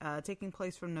 taking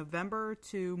place from November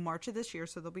to March of this year,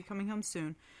 so they'll be coming home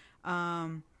soon.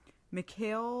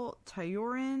 Mikhail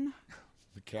Tyurin,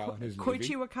 Cal and his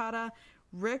Koichi Navy. Wakata,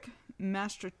 Rick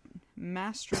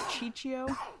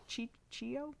Mastrachiccio,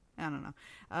 I don't know,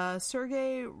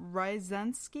 Sergei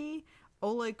Ryazensky,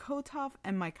 Oleg Kotov,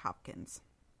 and Mike Hopkins.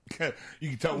 You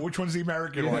can tell which one's the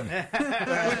American one. Which one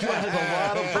has a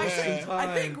lot of books in time?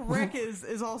 I think Rick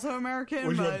is also American,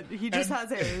 Which but one? he just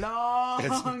has a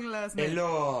long last name.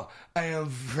 Hello, I am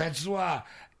Francois.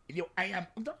 I am.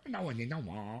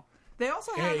 No. They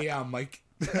also have. Hey, Mike.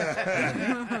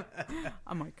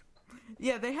 I'm Mike.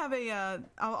 Yeah, they have a.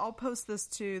 I'll post this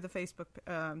to the Facebook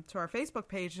to our Facebook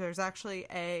page. There's actually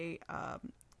a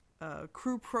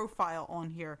crew profile on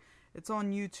here. It's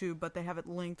on YouTube, but they have it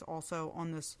linked also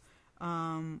on this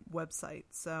website.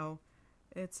 So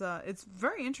it's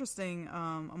very interesting.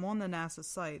 I'm on the NASA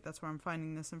site. That's where I'm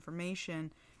finding this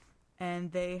information, and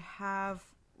they have.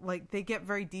 Like, they get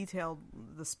very detailed,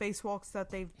 the spacewalks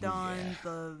that they've done,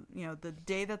 the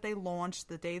day that they launched,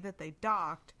 the day that they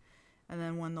docked, and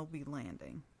then when they'll be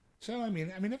landing. So, I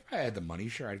mean, if I had the money,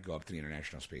 sure, I'd go up to the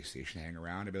International Space Station, hang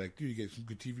around. I'd be like, dude, you get some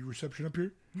good TV reception up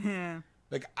here? Yeah.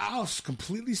 Like, I'll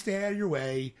completely stay out of your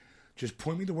way. Just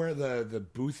point me to where the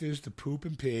booth is to poop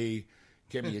and pee.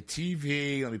 Get me a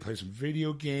TV. Let me play some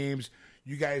video games.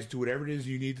 You guys do whatever it is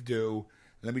you need to do.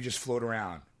 Let me just float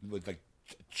around with, like,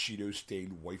 Cheeto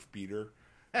stained wife beater.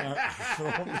 Just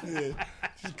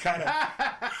kind of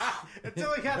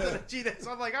Until he got to the Cheetos,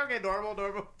 I'm like, okay, normal.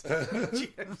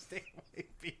 Cheetos stay away,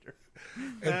 Peter.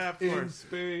 Of In course.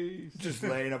 space. just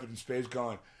laying up in space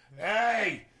going,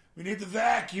 hey, we need the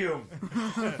vacuum.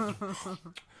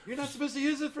 You're not supposed to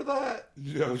use it for that.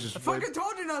 I was just like, Fucking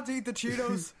told you not to eat the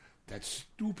Cheetos. that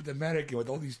stupid American with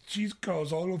all these cheese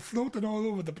curls all floating all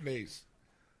over the place.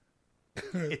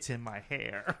 It's in my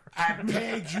hair. I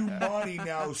paid you money,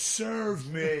 now serve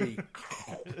me.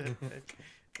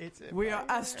 It's in We my are hair.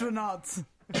 astronauts.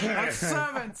 Not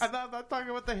servants. I'm not talking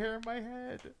about the hair in my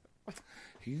head.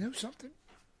 You know something?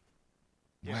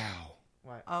 Wow.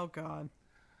 What? Oh, God.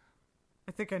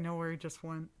 I think I know where he just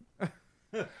went.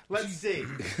 Let's see.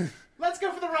 Let's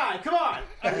go for the ride. Come on.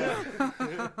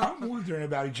 I'm wondering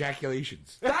about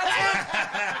ejaculations.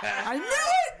 I knew it!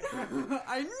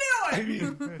 I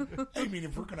knew it! I mean,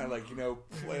 if we're gonna play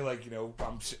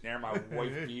I'm sitting there, my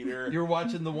wife beater. You're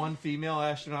watching the one female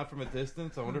astronaut from a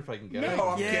distance. I wonder if I can get it.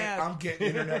 No, Yeah. I'm getting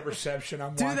internet reception.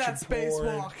 I'm Do watching that porn.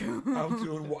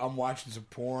 spacewalk. I'm watching some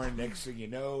porn. Next thing you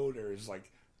know, there's like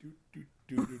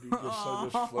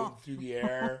just floating through the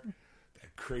air.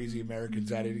 That crazy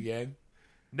American's at it again.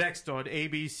 Next on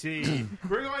ABC,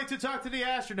 we're going to talk to the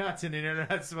astronauts in the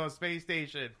International Space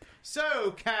Station.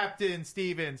 So, Captain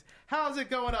Stevens, how's it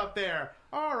going up there?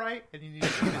 All right. And you need to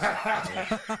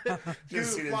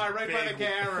Just see this fly right by the big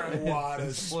camera. wad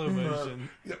of Slow sperm. motion.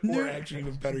 Or actually,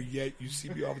 even better yet, you see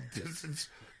me off a distance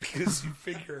because you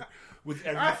figure with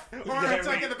every. Or it's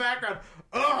like in the background.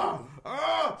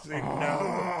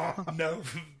 No,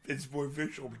 it's more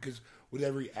visual because with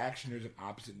every action, there's an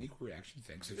opposite and equal reaction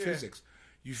thanks to physics.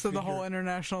 You So the figure- whole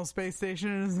International Space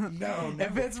Station is... No.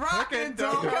 If it's rocking,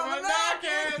 don't come a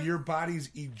knocking! Your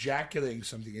body's ejaculating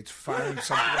something. It's firing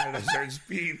something out at a certain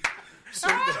speed. So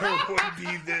there would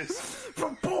be this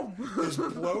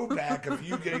blowback of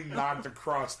you getting knocked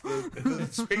across the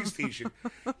space station.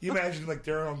 You imagine like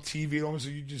they're on TV, and almost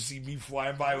you just see me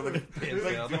flying by with like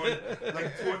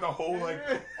doing the whole like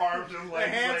arms and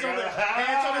legs, Hands like,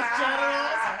 on his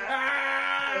genitals.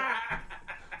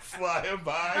 flying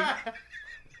by.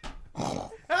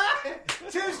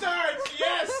 2 stars,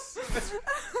 yes.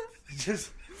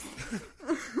 Just.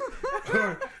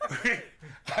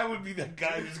 I would be that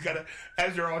guy who's gotta,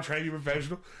 as they're all trying to be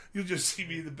professional, you'll just see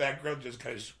me in the background just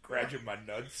kind of scratching my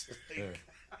nuts. Like,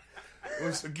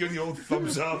 or so giving the old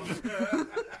thumbs up.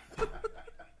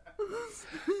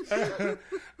 I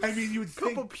mean, you would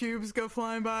think. Couple pubes go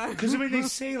flying by. Because, I mean, they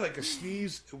say, like, a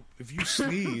sneeze, if you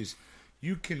sneeze,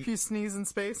 you can. If you sneeze in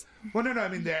space. Well, no, I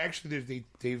mean,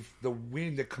 they've the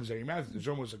wind that comes out of your mouth is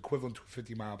almost equivalent to a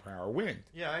 50-mile-per-hour wind.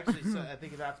 Yeah, actually, so I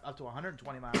think that's up to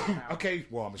 120 miles an hour. Okay,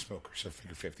 well, I'm a smoker, so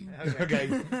figure 50.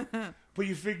 Okay. But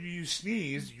you figure you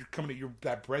sneeze, you're coming at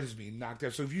that breath is being knocked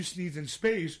out. So if you sneeze in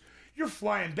space, you're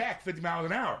flying back 50 miles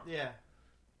an hour. Yeah.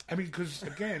 I mean, because,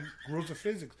 again, rules of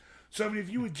physics. So, I mean, if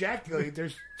you ejaculate,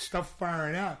 there's stuff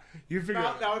firing out. You figure...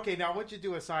 Now, okay, now I want you to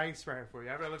do a science experiment for you.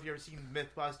 I don't know if you've ever seen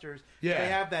Mythbusters. Yeah. They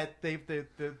have that, the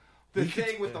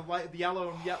thing with the yellow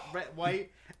and red,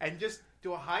 white, and just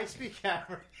do a high-speed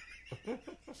camera.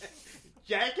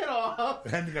 Jack it off.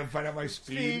 And you're going to find out my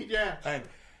speed. Yeah. And,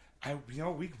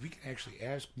 we can actually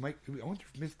ask Mike... I wonder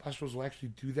if Mythbusters will actually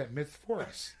do that myth for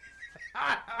us.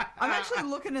 I'm actually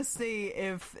looking to see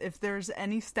if there's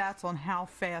any stats on how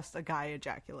fast a guy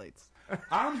ejaculates.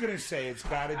 I'm going to say it's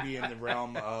got to be in the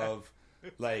realm of,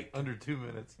 like... Under 2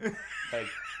 minutes. Like...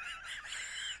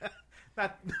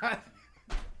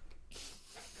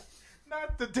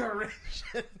 Not the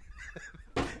duration.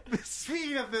 The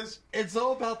speed of this. It's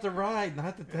all about the ride,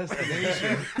 not the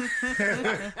destination.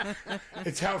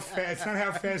 It's how fast. It's not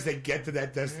how fast they get to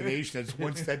that destination. It's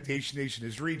once that destination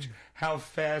is reached, how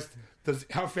fast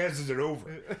is it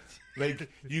over? Like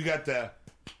you got the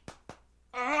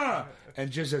and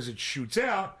just as it shoots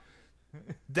out,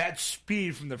 that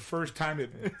speed from the first time it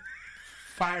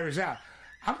fires out.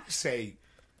 I'm gonna say,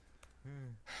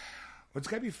 it's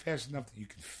got to be fast enough that you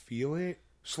can feel it,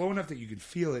 slow enough that you can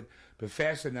feel it, but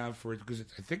fast enough for it because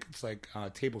I think it's like a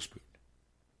tablespoon.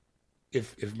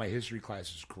 If my history class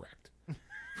is correct,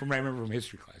 from what I remember from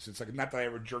history class, it's like not that I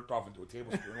ever jerked off into a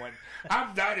tablespoon and went,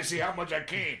 I'm dying to see how much I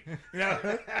came. You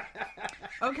know?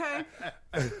 Okay.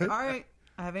 All right.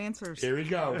 I have answers. Here we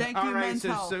go. Thank you, All right, Men's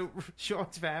Health. so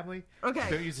Sean's family. Okay.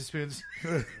 Don't use the spoons.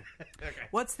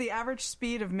 What's the average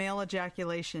speed of male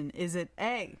ejaculation? Is it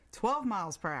A, 12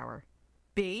 miles per hour,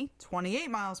 B,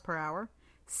 28 miles per hour,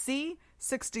 C,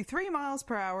 63 miles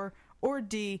per hour, or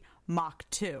D, Mach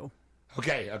 2?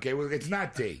 Okay, well, it's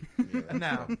not D.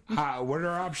 No. What are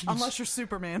our options? Unless you're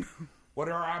Superman. What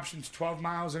are our options? 12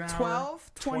 miles an hour?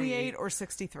 12, 28, or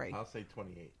 63? I'll say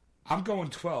 28. I'm going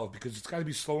 12 because it's got to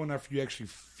be slow enough for you to actually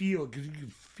feel. Because you can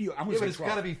feel. I'm going Yeah, to but say it's 12.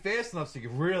 got to be fast enough so you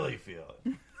can really feel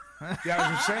it. Yeah,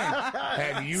 I was just saying.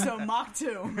 Have you? So Mach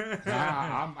 2.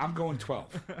 I'm going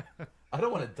 12. I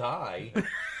don't want to die.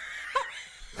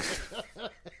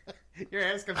 Your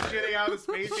ass comes shitting out of the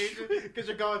space station because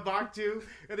you're going Mach 2,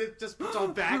 and it just puts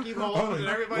on vacuum holes, and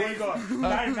everybody.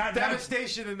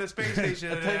 Devastation in the space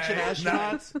station. Attention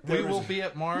astronauts, we will be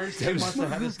at Mars 2 months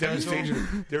ahead of schedule.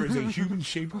 Devastation. There is a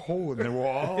human-shaped hole in the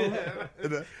wall.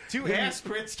 2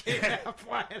 aspirins came out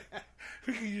flying out.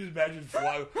 Can you just imagine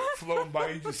floating by,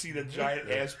 you just see the giant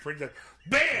ass print, like,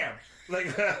 BAM!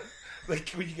 Like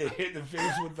when you get hit in the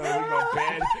face with the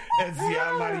pen, and it's the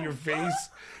outline of your face.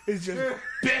 It's just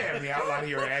BAM! The outline of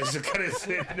your ass is kind of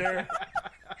sitting there.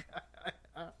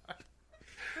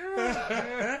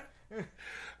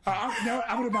 I'm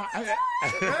gonna.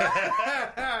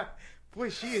 Boy,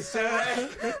 she is so.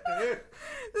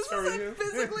 This is like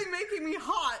physically making me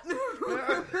hot.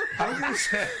 I'm gonna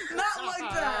say. Not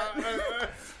like that.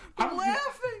 I'm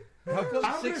laughing. How come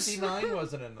 69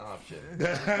 wasn't an option?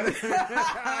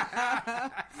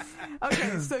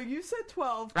 Okay, so you said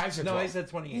 12. I said 12. No, I said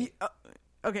 28.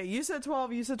 Okay, you said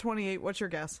 12, you said 28. What's your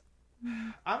guess?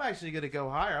 I'm actually going to go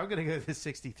higher. I'm going to go to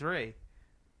 63.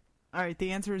 All right,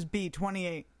 the answer is B,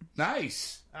 28.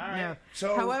 Nice. All right. Yeah.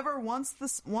 So- however, once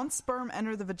sperm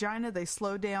enter the vagina, they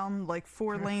slow down like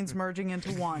 4 lanes merging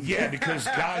into one. Yeah, because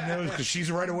God knows, because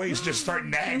she's right away, she's just starting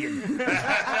nagging.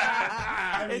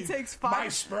 I mean, It takes my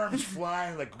 5. sperm's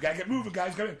flying. Like, we gotta get moving,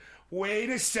 guys. Wait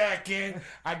a second.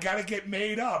 I gotta get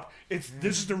made up. This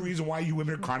is the reason why you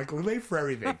women are chronically late for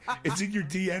everything. It's in your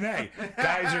DNA.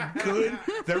 Guys are good.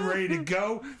 They're ready to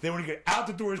go. They want to get out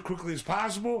the door as quickly as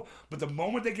possible. But the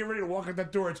moment they get ready to walk out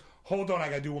that door, it's, hold on, I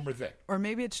gotta do one more thing. Or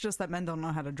maybe it's just that men don't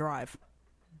know how to drive.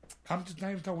 I'm just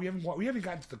not even talking. We haven't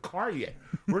gotten to the car yet.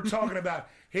 We're talking about,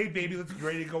 hey, baby, let's get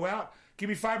ready to go out. Give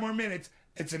me 5 more minutes.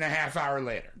 It's in a half hour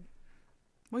later.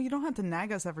 Well, you don't have to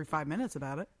nag us every 5 minutes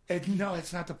about it. No,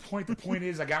 that's not the point. The point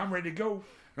is, like, I'm ready to go,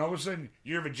 and all of a sudden,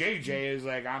 your JJ is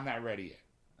like, I'm not ready yet.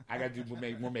 I got to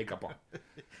do more makeup on.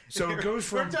 So it goes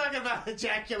from. We're talking about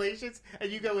ejaculations,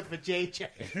 and you go with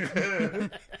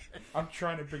vajayjay. I'm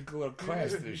trying to bring a little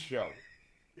class to this show.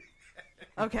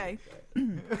 Okay.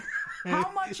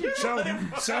 How much?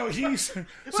 So he's.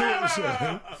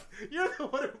 You're the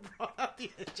one who brought up the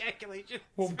ejaculation.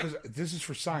 Well, because this is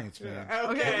for science, man.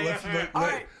 Okay.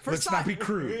 Let's not be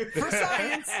crude.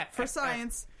 For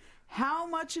science, how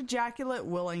much ejaculate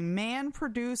will a man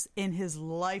produce in his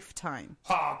lifetime?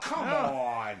 Oh, come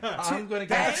on. I'm going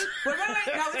to A. guess. Wait.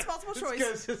 No, it's multiple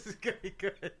choice. This is going to be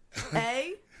good.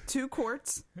 A. 2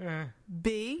 quarts.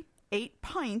 B. 8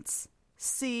 pints.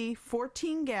 C.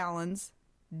 14 gallons.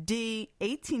 D.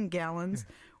 18 gallons.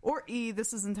 Or E.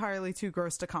 This is entirely too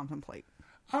gross to contemplate.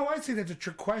 Oh, I think that's a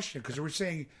trick question because we're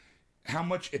saying how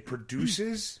much it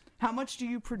produces. How much do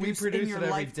you We produce produce in your it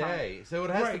every lifetime? day, so it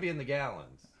has to Right. be in the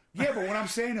gallons. Yeah, but what I'm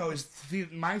saying though is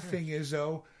my thing is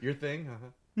though. Your thing?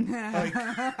 Like,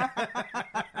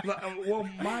 well,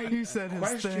 my said his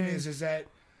question thing. is that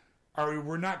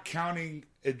we're not counting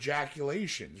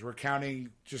ejaculations. We're counting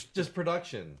Just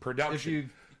production. Production. If you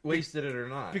wasted it or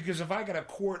not. because if I got a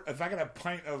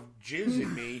pint of jizz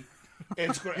in me,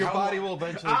 it's going. Your body will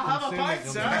eventually I'll have a consume pint, it.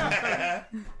 sir.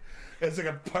 It's like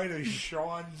a pint of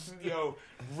Sean's,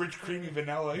 rich creamy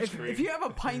vanilla ice cream. If you have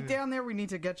a pint down there, we need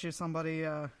to get you somebody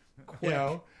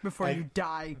quick before like, you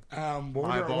die. what were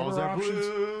our options?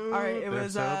 blue. All right, it They're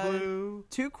was so blue.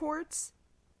 2 quarts,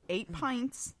 8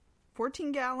 pints,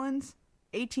 14 gallons,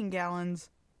 18 gallons,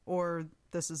 or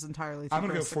this is entirely too I'm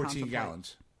going to go gross 14 contemplate.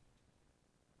 gallons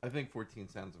I think 14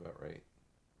 sounds about right.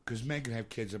 because men can have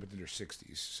kids up into their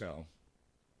 60s. So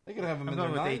They could have them I'm in their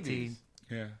going 90s. with 18.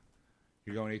 yeah,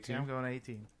 you're going 18. Yeah, I'm going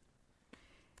 18.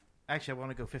 Actually, I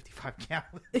want to go 55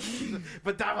 gallons.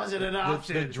 But that wasn't an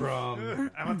option. The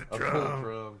drum. I want the A full drum.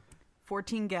 drum.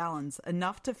 14 gallons,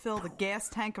 enough to fill the gas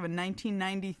tank of a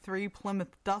 1993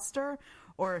 Plymouth Duster,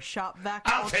 or a shop vac.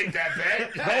 I'll take that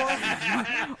bet.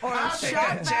 or a shop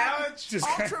vac Challenge. Just-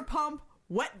 ultra pump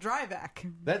wet dry vac.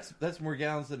 That's more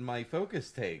gallons than my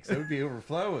Focus takes. It would be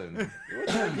overflowing.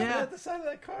 Yeah. At the side of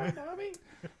that car, mommy.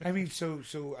 I mean, so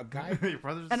a guy Your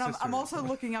brothers And sisters. I'm also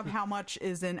looking up how much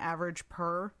is in average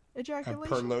per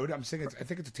ejaculation. per load. I think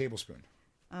it's a tablespoon.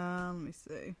 Let me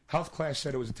see. Health class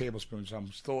said it was a tablespoon, so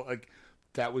I'm still like,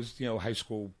 that was high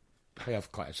school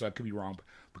health class, so I could be wrong.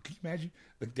 But can you imagine?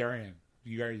 Like there I am.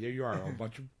 There you are, a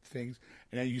bunch of things,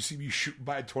 and then you see me shooting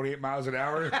by at 28 miles an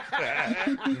hour.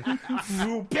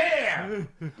 Bam!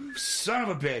 Son of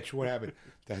a bitch! What happened?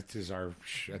 That's Sean.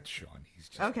 He's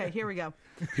just, Okay, here we go.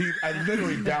 I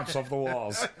literally bounced off the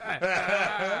walls.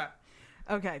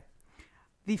 Okay.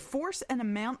 The force and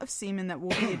amount of semen that will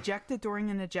be ejected during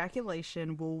an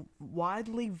ejaculation will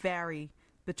widely vary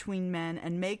between men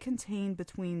and may contain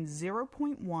between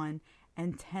 0.1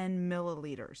 and 10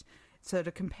 milliliters. So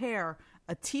to compare,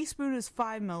 a teaspoon is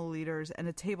 5 milliliters and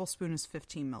a tablespoon is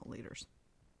 15 milliliters.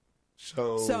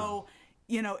 So,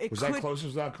 it was could that close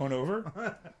without going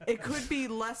over? it could be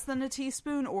less than a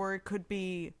teaspoon or it could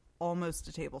be almost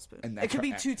a tablespoon. And It that's could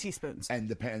be her- 2 teaspoons. And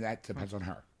that depends on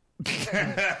her.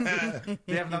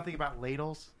 They have nothing about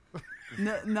ladles.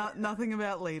 Nothing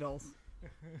about ladles.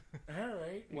 All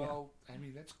right. Well, I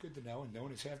mean, that's good to know, and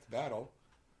knowing it's half the battle.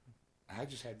 I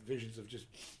just had visions of just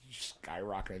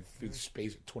skyrocketing through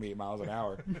space at 28 miles an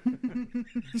hour.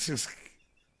 It's just...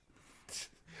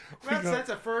 That's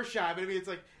a first shot, but I mean, it's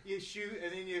like you shoot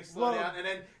and then you slow down and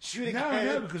then shoot No,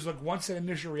 again. because once that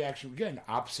initial reaction, again,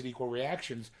 opposite equal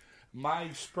reactions, my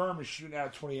sperm is shooting out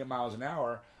at 28 miles an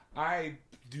hour. I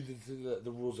do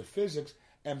the rules of physics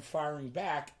and firing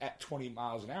back at 20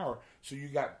 miles an hour. So you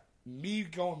got me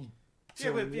going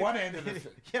to but if one end of the... you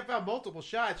have about multiple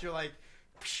shots. You're like,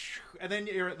 and then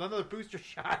you're another booster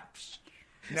shot.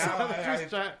 No, Another booster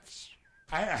shot.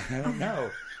 I don't know.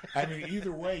 I mean,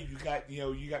 either way, you got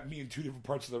me in two different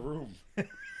parts of the room.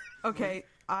 Okay,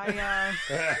 I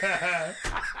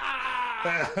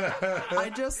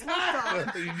just looked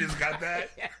up. You just got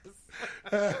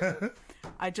that?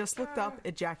 I just looked up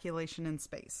ejaculation in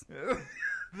space.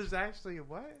 There's actually a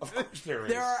what? Of course there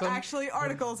is. There are actually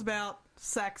articles about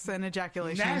sex and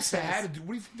ejaculation. in NASA space. had to do. What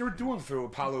do you think they were doing through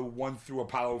Apollo 1 through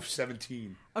Apollo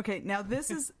 17? Okay, now this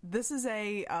is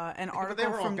a an But article they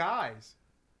were all from guys.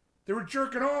 They were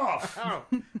jerking off. Oh,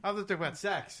 I was talking about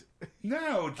sex.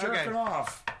 No, jerking Okay.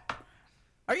 off.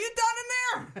 Are you done in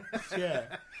there?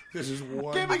 Yeah. This is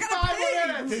one. Give me gotta 5 pee.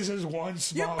 minutes. This is one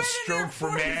small been in there stroke for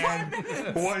 45 man,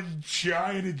 minutes. one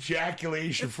giant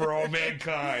ejaculation for all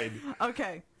mankind.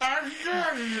 Okay, To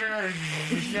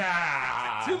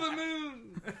the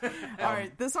moon. all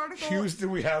right. This article. Houston,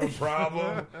 we have a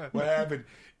problem. What happened?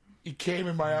 He came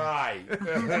in my eye. It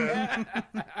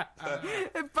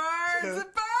burns. It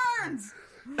burns.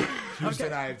 Houston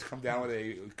and I have to come down with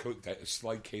a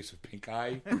slight case of pink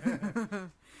eye.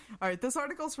 All right, this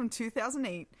article's from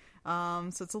 2008,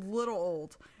 so it's a little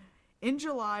old. In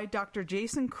July, Dr.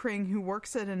 Jason Kring, who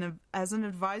works as an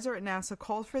advisor at NASA,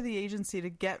 called for the agency to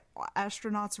get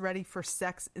astronauts ready for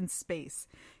sex in space.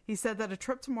 He said that a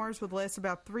trip to Mars would last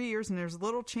about 3 years, and there's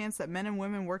little chance that men and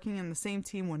women working in the same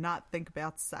team would not think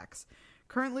about sex.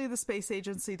 Currently, the space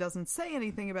agency doesn't say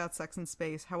anything about sex in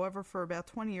space. However, for about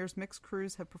 20 years, mixed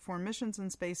crews have performed missions in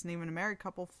space, and even a married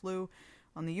couple flew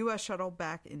on the U.S. shuttle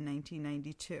back in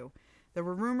 1992. There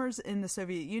were rumors in the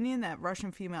Soviet Union that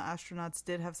Russian female astronauts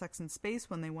did have sex in space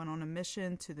when they went on a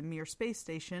mission to the Mir space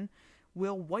station.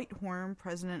 Will Whitehorn,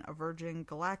 president of Virgin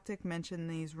Galactic, mentioned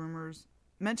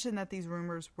that these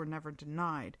rumors were never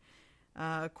denied.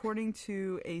 According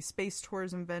to a space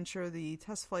tourism venture, the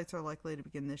test flights are likely to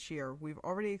begin this year. We've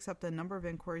already accepted a number of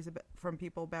inquiries from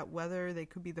people about whether they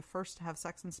could be the first to have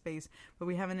sex in space, but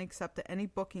we haven't accepted any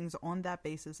bookings on that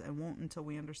basis and won't until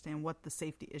we understand what the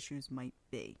safety issues might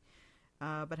be.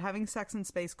 But having sex in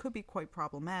space could be quite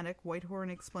problematic. Whitehorn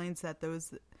explains that though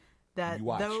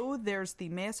there's the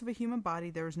mass of a human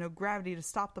body, there is no gravity to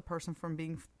stop the person from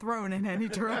being thrown in any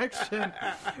direction.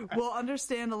 We'll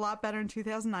understand a lot better in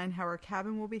 2009 how our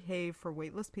cabin will behave for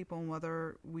weightless people and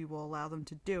whether we will allow them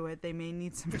to do it. They may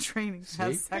need some training to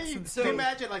have sex in So space.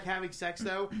 imagine like having sex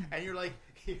though, and you're like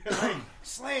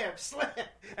slam,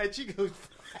 and she goes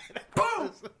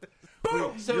boom.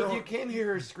 Boom! So if you can't hear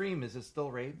her scream, is it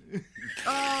still rape?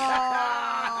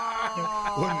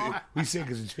 Well, we say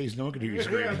because in space, no one can hear you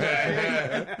scream. A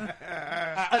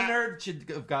nerd should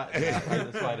have gotten that.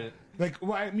 That's why I didn't. Like,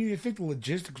 well, I mean, I think the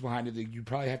logistics behind it, you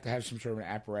probably have to have some sort of an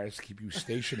apparatus to keep you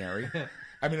stationary.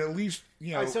 I mean, at least,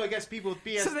 you know. So I guess people with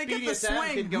So they get the BDSM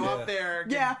swing. can go up there.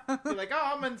 Yeah. Be like,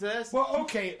 oh, I'm into this. Well,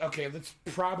 okay, that's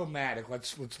problematic.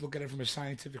 Let's look at it from a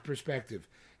scientific perspective.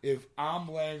 If I'm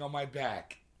laying on my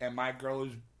back and my girl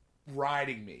is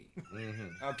riding me,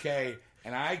 okay,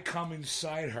 and I come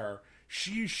inside her,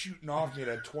 she's shooting off me at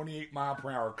a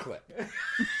 28-mile-per-hour clip.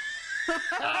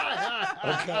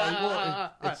 Okay,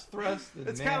 well, It's thrust.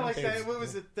 It's kind of like that. What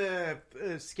was it? The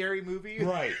scary movie?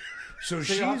 right. So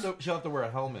So she's she'll have to wear a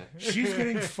helmet. she's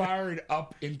getting fired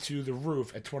up into the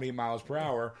roof at 20 miles per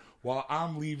hour, while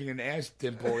I'm leaving an ass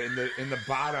dimple in the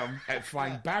bottom at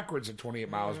flying backwards at 28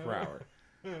 miles per hour.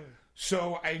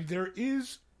 So there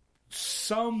is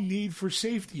some need for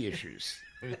safety issues,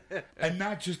 and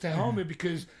not just a helmet,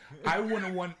 because I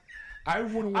wouldn't want I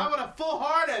want a full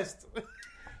harness.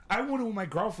 I wouldn't want my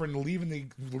girlfriend leaving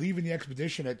the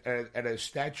expedition at a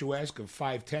statuesque of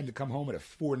 5'10" to come home at a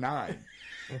 4'9",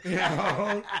 you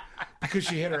know, because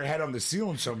she hit her head on the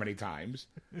ceiling so many times.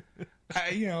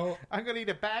 You know, I'm gonna need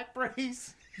a back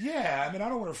brace. yeah. I mean, I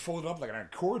don't want her folded up like an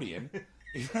accordion.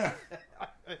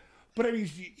 But I mean,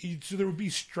 so there would be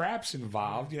straps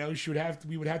involved. You know,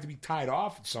 we would have to be tied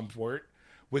off at some point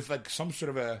with like some sort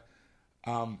of a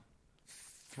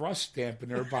thrust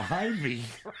dampener behind me.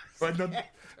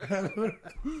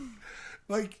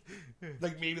 like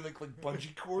maybe like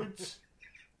bungee cords.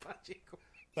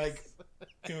 Like,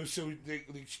 you know, so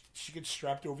she gets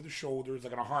strapped over the shoulders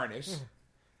like in a harness.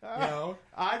 You know,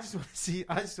 I just want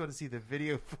to see the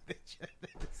video footage of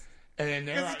this. and then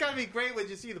Because it's gonna be great when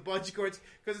you see the bungee cords,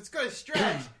 because it's gonna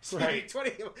stretch. Right.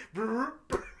 20.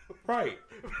 right.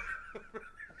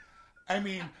 I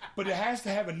mean, but it has to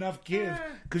have enough give,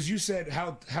 because you said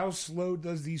how slow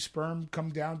does the sperm come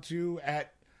down to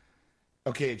at?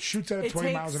 Okay, it shoots out at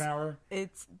 20 miles an hour.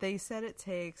 They said it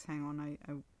takes. Hang on,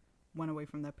 I went away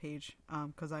from that page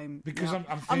because I'm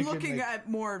thinking, looking like, at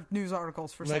more news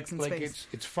articles for sex in space.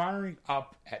 It's firing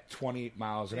up at 28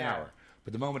 miles an hour,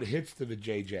 but the moment it hits the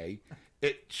JJ,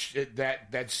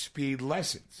 that speed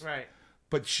lessens. Right.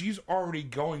 But she's already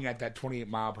going at that 28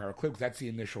 mile per hour clip. That's the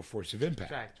initial force of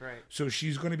impact. Right. So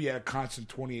she's going to be at a constant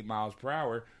 28 miles per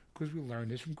hour, because we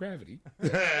learned this from gravity.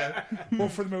 Well,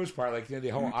 for the most part, like, you know, the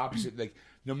whole opposite. Like,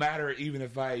 no matter, even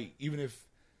if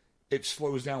it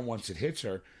slows down once it hits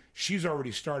her. She's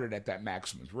already started at that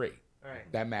maximum rate,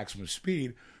 that maximum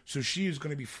speed. So she is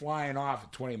going to be flying off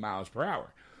at 20 miles per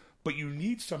hour. But you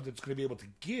need something that's going to be able to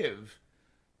give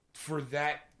for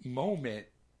that moment,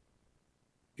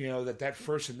 that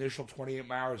first initial 28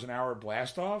 miles an hour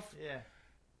blast off. Yeah.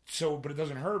 So, but it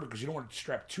doesn't hurt because you don't want to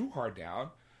strap too hard down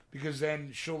because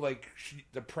then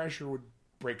the pressure would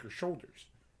break her shoulders.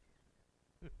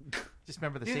 Just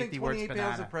remember the Do you safety think words 28 banana.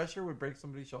 pounds of pressure would break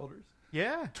somebody's shoulders?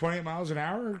 Yeah. 28 miles an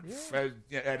hour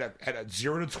at a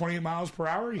 0 to 20 miles per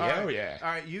hour? Hell yeah. All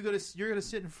right, you're gonna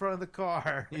sit in front of the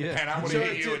car. Yeah. And I'm going to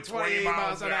hit you at 28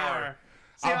 miles an hour.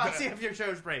 See if your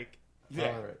shows break.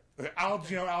 Yeah. All right. I'll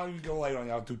even go light on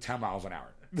you. I'll do 10 miles an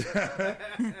hour.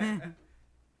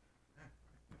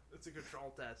 It's a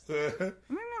control test. I'm having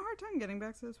a hard time getting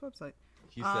back to this website.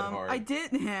 She said hard.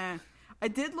 I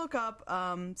did look up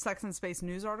Sex and Space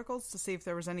news articles to see if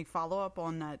there was any follow-up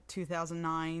on that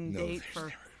 2009 date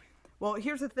for... Well,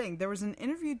 here's the thing. There was an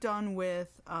interview done with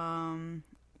let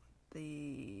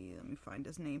me find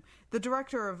his name. The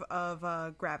director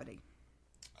of Gravity.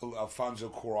 Alfonso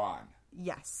Cuarón.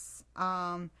 Yes.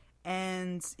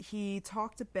 And he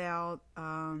talked about...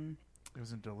 It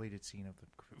was a deleted scene of the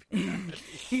movie.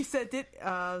 He said,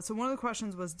 so one of the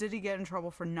questions was, did he get in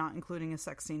trouble for not including a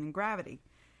sex scene in Gravity?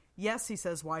 Yes, he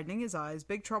says, widening his eyes.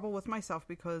 Big trouble with myself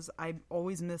because I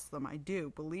always miss them. I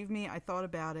do. Believe me, I thought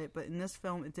about it, but in this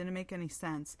film, it didn't make any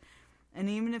sense. And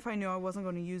even if I knew I wasn't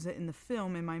going to use it in the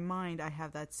film, in my mind, I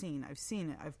have that scene. I've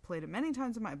seen it. I've played it many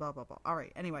times in my blah, blah, blah. All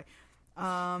right, anyway.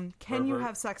 Can you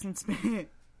have sex in space?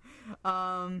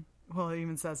 Well, it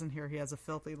even says in here he has a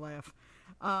filthy laugh.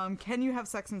 Can you have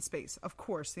sex in space? Of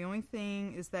course. The only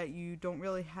thing is that you don't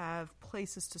really have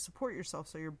places to support yourself,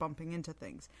 so you're bumping into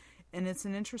things. And it's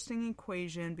an interesting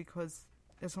equation because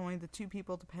it's only the two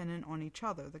people dependent on each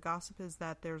other. The gossip is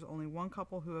that there's only one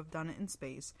couple who have done it in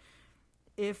space.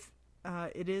 If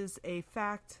it is a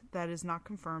fact that is not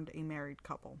confirmed, a married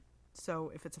couple.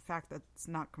 So if it's a fact that's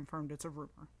not confirmed, it's a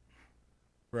rumor.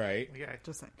 Right. Yeah.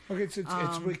 Just saying. Okay,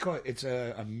 it's we call it. It's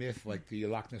a myth like the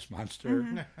Loch Ness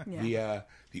monster, Yeah.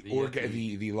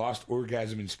 the lost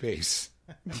orgasm in space,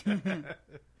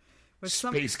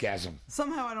 spacegasm.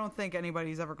 Somehow I don't think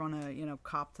anybody's ever going to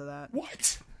cop to that.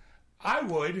 What? I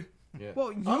would. Yeah.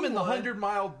 Well, you I'm in the would. 100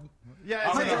 mile. Yeah,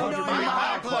 it's I'm in the 100 million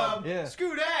mile club. Yeah.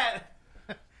 Screw that.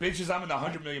 Bitches, I'm in the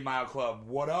 100 million mile club.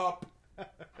 What up?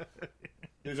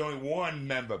 There's only one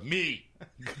member, me,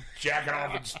 jacking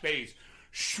off in space,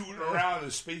 shooting around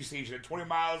the space station at 28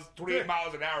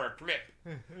 miles an hour clip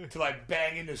till I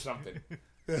bang into something.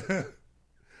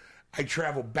 I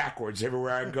travel backwards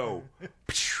everywhere I go.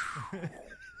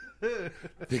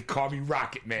 They call me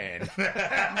Rocket Man.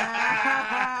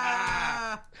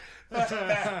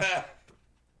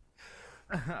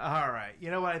 All right.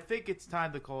 You know what? I think it's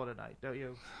time to call it a night, don't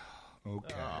you?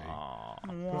 Okay.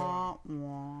 Wah,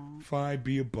 wah. Fine,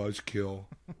 be a buzzkill.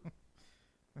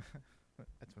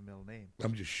 That's my middle name.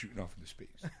 I'm just shooting off into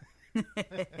space.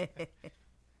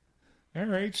 All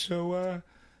right, so all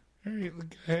right, go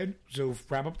ahead. So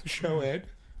wrap up the show, Ed.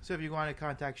 So if you want to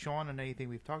contact Sean on anything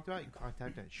we've talked about, you can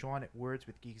contact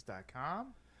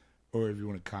Sean@wordswithgeeks.com. Or if you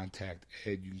want to contact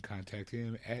Ed, you can contact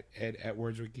him at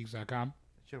ed@wordswithgeeks.com.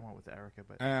 Should have went with Erica,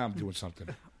 but I'm doing something.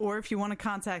 Or if you want to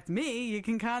contact me, you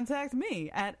can contact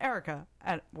me at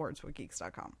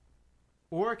erica@wordswithgeeks.com.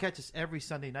 or catch us every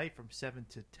Sunday night from 7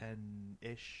 to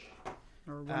 10-ish.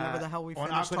 Or whenever the hell we on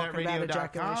finish talking about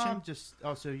ejaculation. Just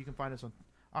also, you can find us on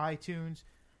iTunes,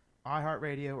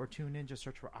 iHeartRadio, or TuneIn. Just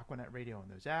search for Aquanet Radio on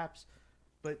those apps.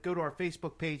 But go to our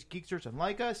Facebook page, Geeksters, and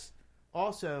like us.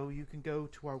 Also, you can go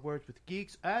to our Words with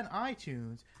Geeks and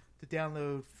iTunes to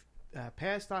download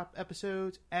past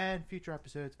episodes and future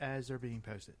episodes as they're being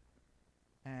posted.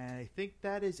 And I think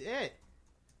that is it.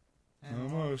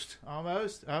 And Almost.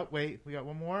 Oh, wait. We got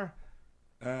one more.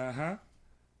 Uh-huh.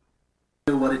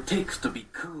 Know what it takes to be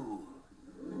cool.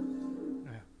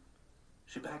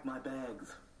 She packed my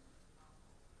bags.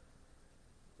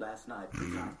 Last night,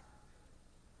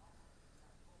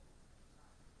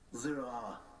 0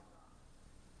 hour,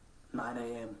 9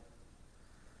 a.m.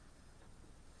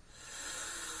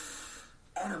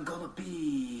 And I'm gonna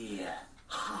be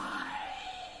high.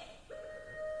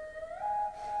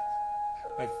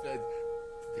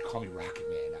 They call me Rocket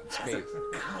Man out in space.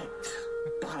 Kite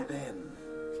by then.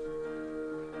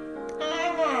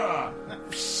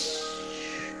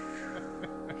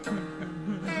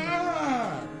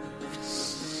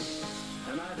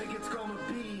 And I think it's gonna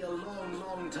be a long,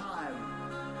 long time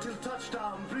till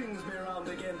touchdown brings me around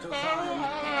again to time.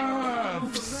 Oh,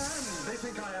 man, they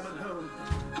think I am at home.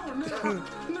 Oh, no,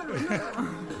 no, no.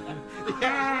 You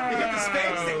got the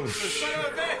space Son of a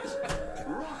bitch!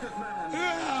 Rocket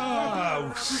Man!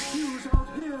 Oh, Fuse out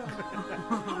here!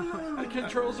 The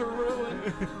controls are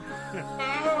ruined.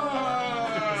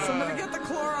 Somebody get the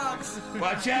Clorox.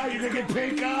 watch out, you're gonna get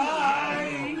pink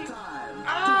eye.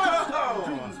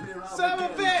 Oh! Son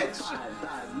of a bitch!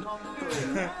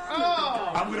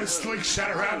 Oh! I'm gonna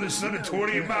slingshot around the sun at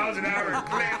 20 miles an hour.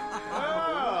 Click.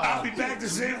 I'll be back to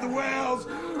save the whales.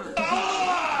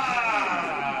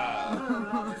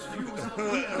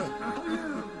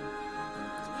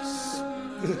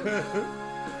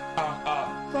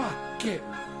 Fuck it,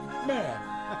 man.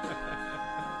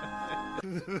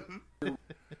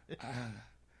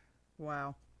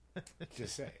 Wow.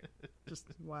 Just say it. Just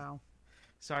wow.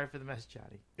 Sorry for the mess,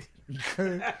 Johnny.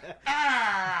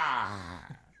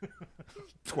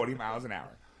 20 miles an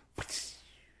hour.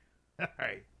 All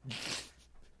right.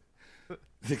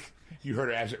 You heard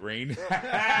her as it rained.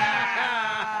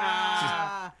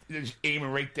 Just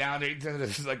aiming right down there.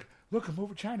 It's like, look, I'm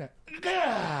over China.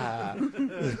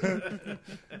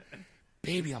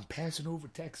 Baby, I'm passing over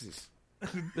Texas.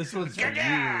 This one's for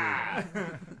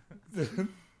you.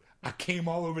 I came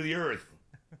all over the earth.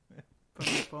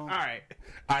 All right.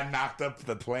 I knocked up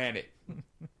the planet.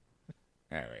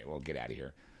 All right, we'll get out of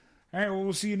here. All right, well,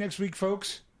 we'll see you next week,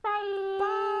 folks.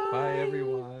 Bye,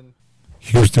 everyone.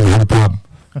 Houston, we have a problem.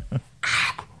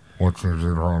 What's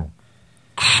wrong?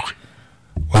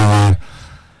 Well,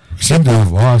 we seem to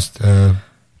have lost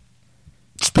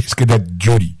Space Cadet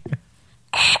Judy.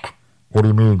 What do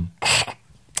you mean?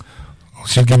 Well,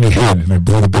 she gave me a head, and I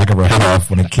blew the back of her head off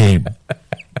when it came.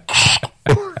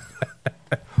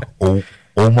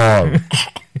 Oh my.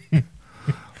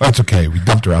 That's okay. We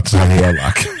dumped her outside the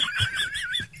airlock.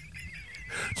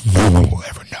 No one will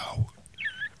ever know.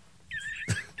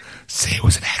 Say it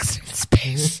was an accident in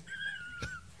space.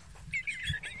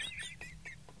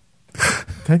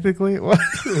 Technically, it was.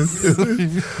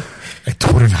 I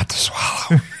told her not to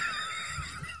swallow.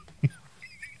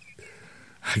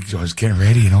 I was getting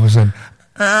ready, and all of a sudden,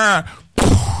 I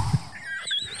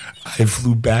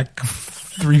flew back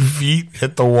 3 feet,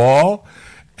 hit the wall,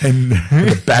 and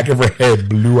the back of her head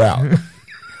blew out.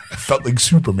 I felt like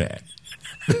Superman.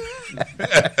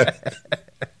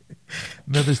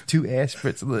 Now there's 2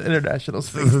 aspirates in the International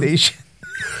Space Station.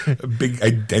 A big, I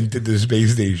dented the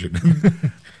space station.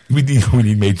 We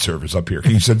need maid service up here.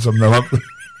 Can you send some of them up?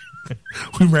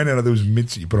 We ran out of those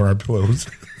mitts you put on our pillows.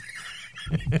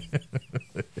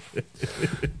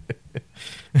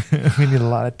 We need a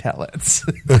lot of towelettes.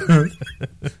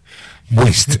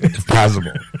 Moist, if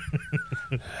possible.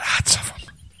 Lots of them.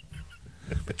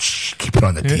 But shh, keep it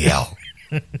on the DL.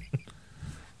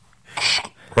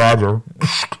 Roger.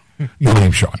 No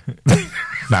name Sean.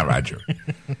 Not Roger.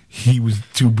 He was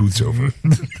 2 booths over.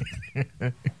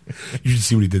 You should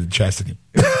see what he did to Chastity.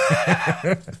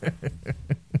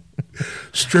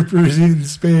 Strippers in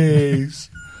space.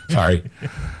 Sorry.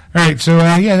 All right, so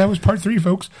yeah, that was part 3,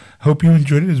 folks. Hope you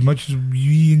enjoyed it as much as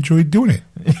we enjoyed doing it.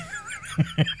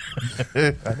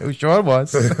 I know Sean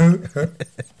was.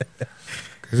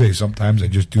 Because sometimes I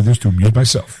just do this to amuse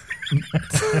myself.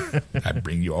 I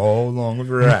bring you all along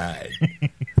for a ride.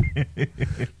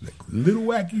 Like little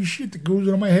wacky shit that goes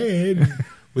on my head.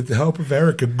 With the help of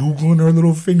Erica Googling her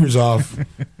little fingers off,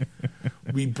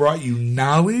 we brought you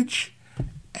knowledge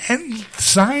and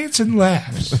science and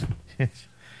laughs.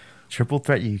 Triple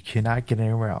threat you cannot get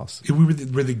anywhere else. We were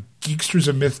the Geeksters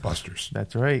and Mythbusters.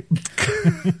 That's right.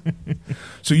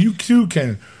 So you too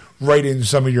can write in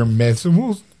some of your myths, and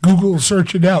we'll Google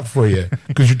search it out for you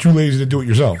because you're too lazy to do it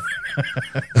yourself.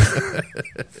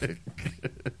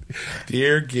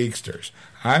 Dear Geeksters,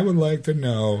 I would like to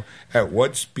know at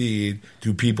what speed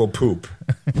do people poop?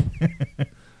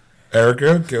 Erica,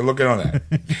 okay, look at on that.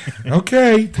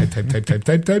 Okay,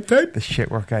 type. The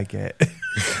shit work I get.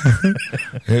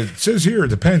 It says here it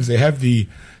depends. They have the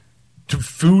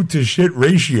food to shit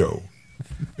ratio.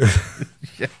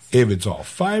 Yes. If it's all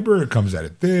fiber, it comes out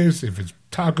of this. If it's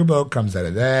Taco Bell, it comes out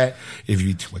of that. If you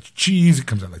eat too much cheese, it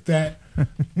comes out like that.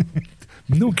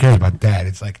 No one cares about that.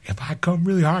 It's like, if I come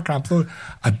really hard, can I upload?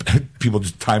 People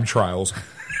just time trials.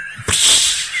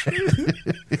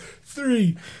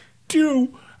 3,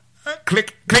 2,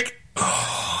 click.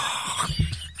 Oh.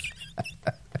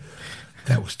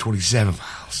 That was 27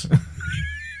 miles.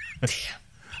 Damn.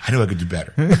 I know I could do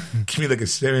better. Give me like a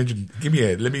sandwich.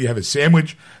 Let me have a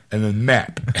sandwich and a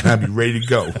nap, and I'll be ready to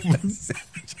go.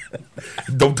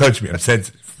 Don't touch me. I'm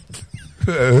sensitive.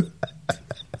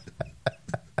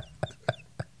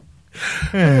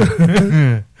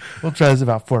 We'll try this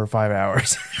about 4 or 5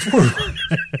 hours.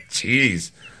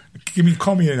 Jeez.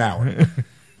 Call me in an hour.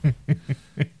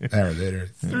 Hour later.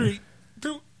 3,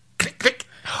 2, click.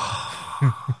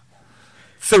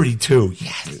 32.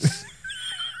 Yes.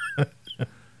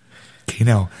 Okay,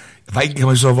 now, if I can get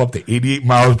myself up to 88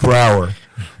 miles per hour,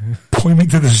 pointing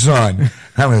to the sun,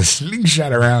 I'm going to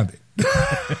slingshot around it.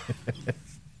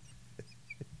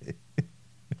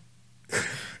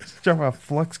 Drop a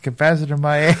flux capacitor in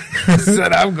my ass,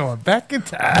 and I'm going back in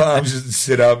time. I'm just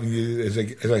sit up, and as I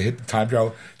hit the time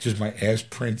travel, just my ass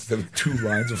prints the 2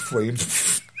 lines of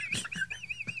flames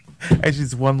Actually,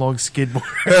 it's one long skid board.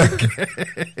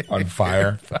 on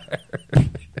fire.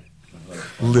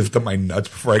 Lift up my nuts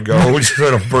before I go, just so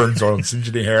I don't burn, so I don't singe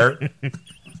any hair.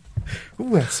 Ooh,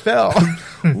 that smell.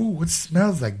 Ooh, what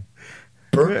smells like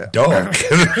burnt dog?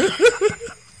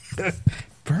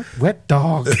 Burnt wet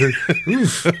dog.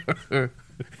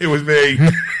 It was me.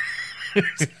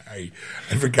 I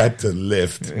forgot to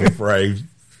lift before I.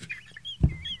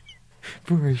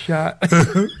 For a shot.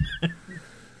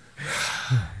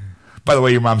 By the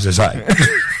way, your mom says hi.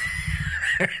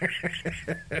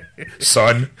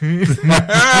 Son.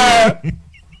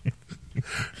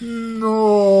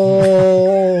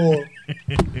 No.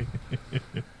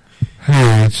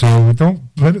 Hey, so don't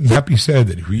let it not be said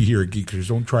that we here at Geekers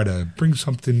don't try to bring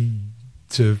something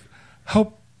to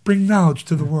help bring knowledge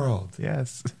to the world.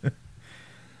 Yes.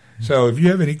 So if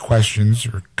you have any questions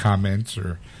or comments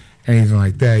or anything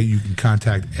like that, you can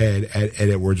contact Ed at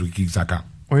ed@wordswithgeeks.com.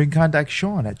 Or you can contact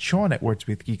Sean at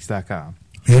sean@wordswithgeeks.com.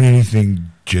 And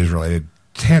anything jizz related,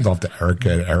 hand off to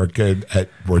Erica at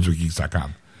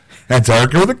wordswithgeeks.com. That's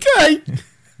Erica with a K.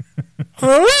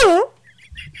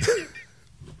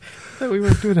 We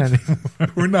weren't doing that anymore.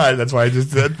 We're not. That's why I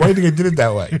just. That's why I think I did it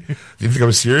that way. Do you think I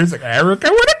was serious? Like Erica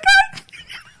with a K.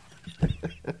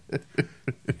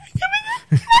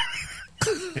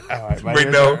 All right, Wait,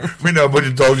 no. A bunch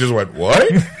of dogs just went,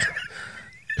 what?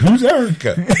 Who's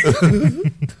Erica?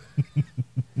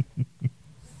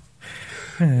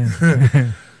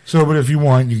 So, but if you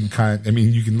want, you can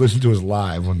you can listen to us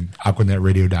live on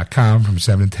aquanetradio.com from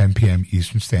 7 to 10 p.m.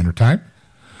 Eastern Standard Time,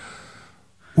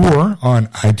 or on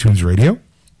iTunes Radio,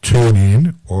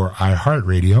 TuneIn, or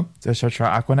iHeartRadio. Just search for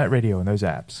Aquanet Radio in those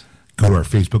apps. Go to our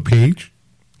Facebook page,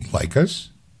 like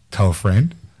us, tell a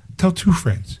friend, tell 2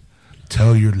 friends,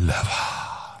 tell your lover,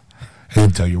 and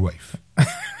then tell your wife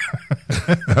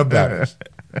about us.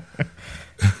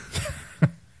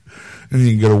 And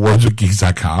you can go to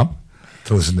wordswithgeeks.com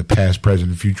to listen to past, present,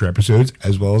 and future episodes,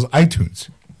 as well as iTunes.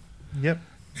 Yep.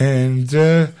 And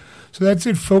so that's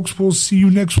it, folks. We'll see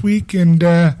you next week, and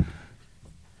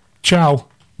ciao.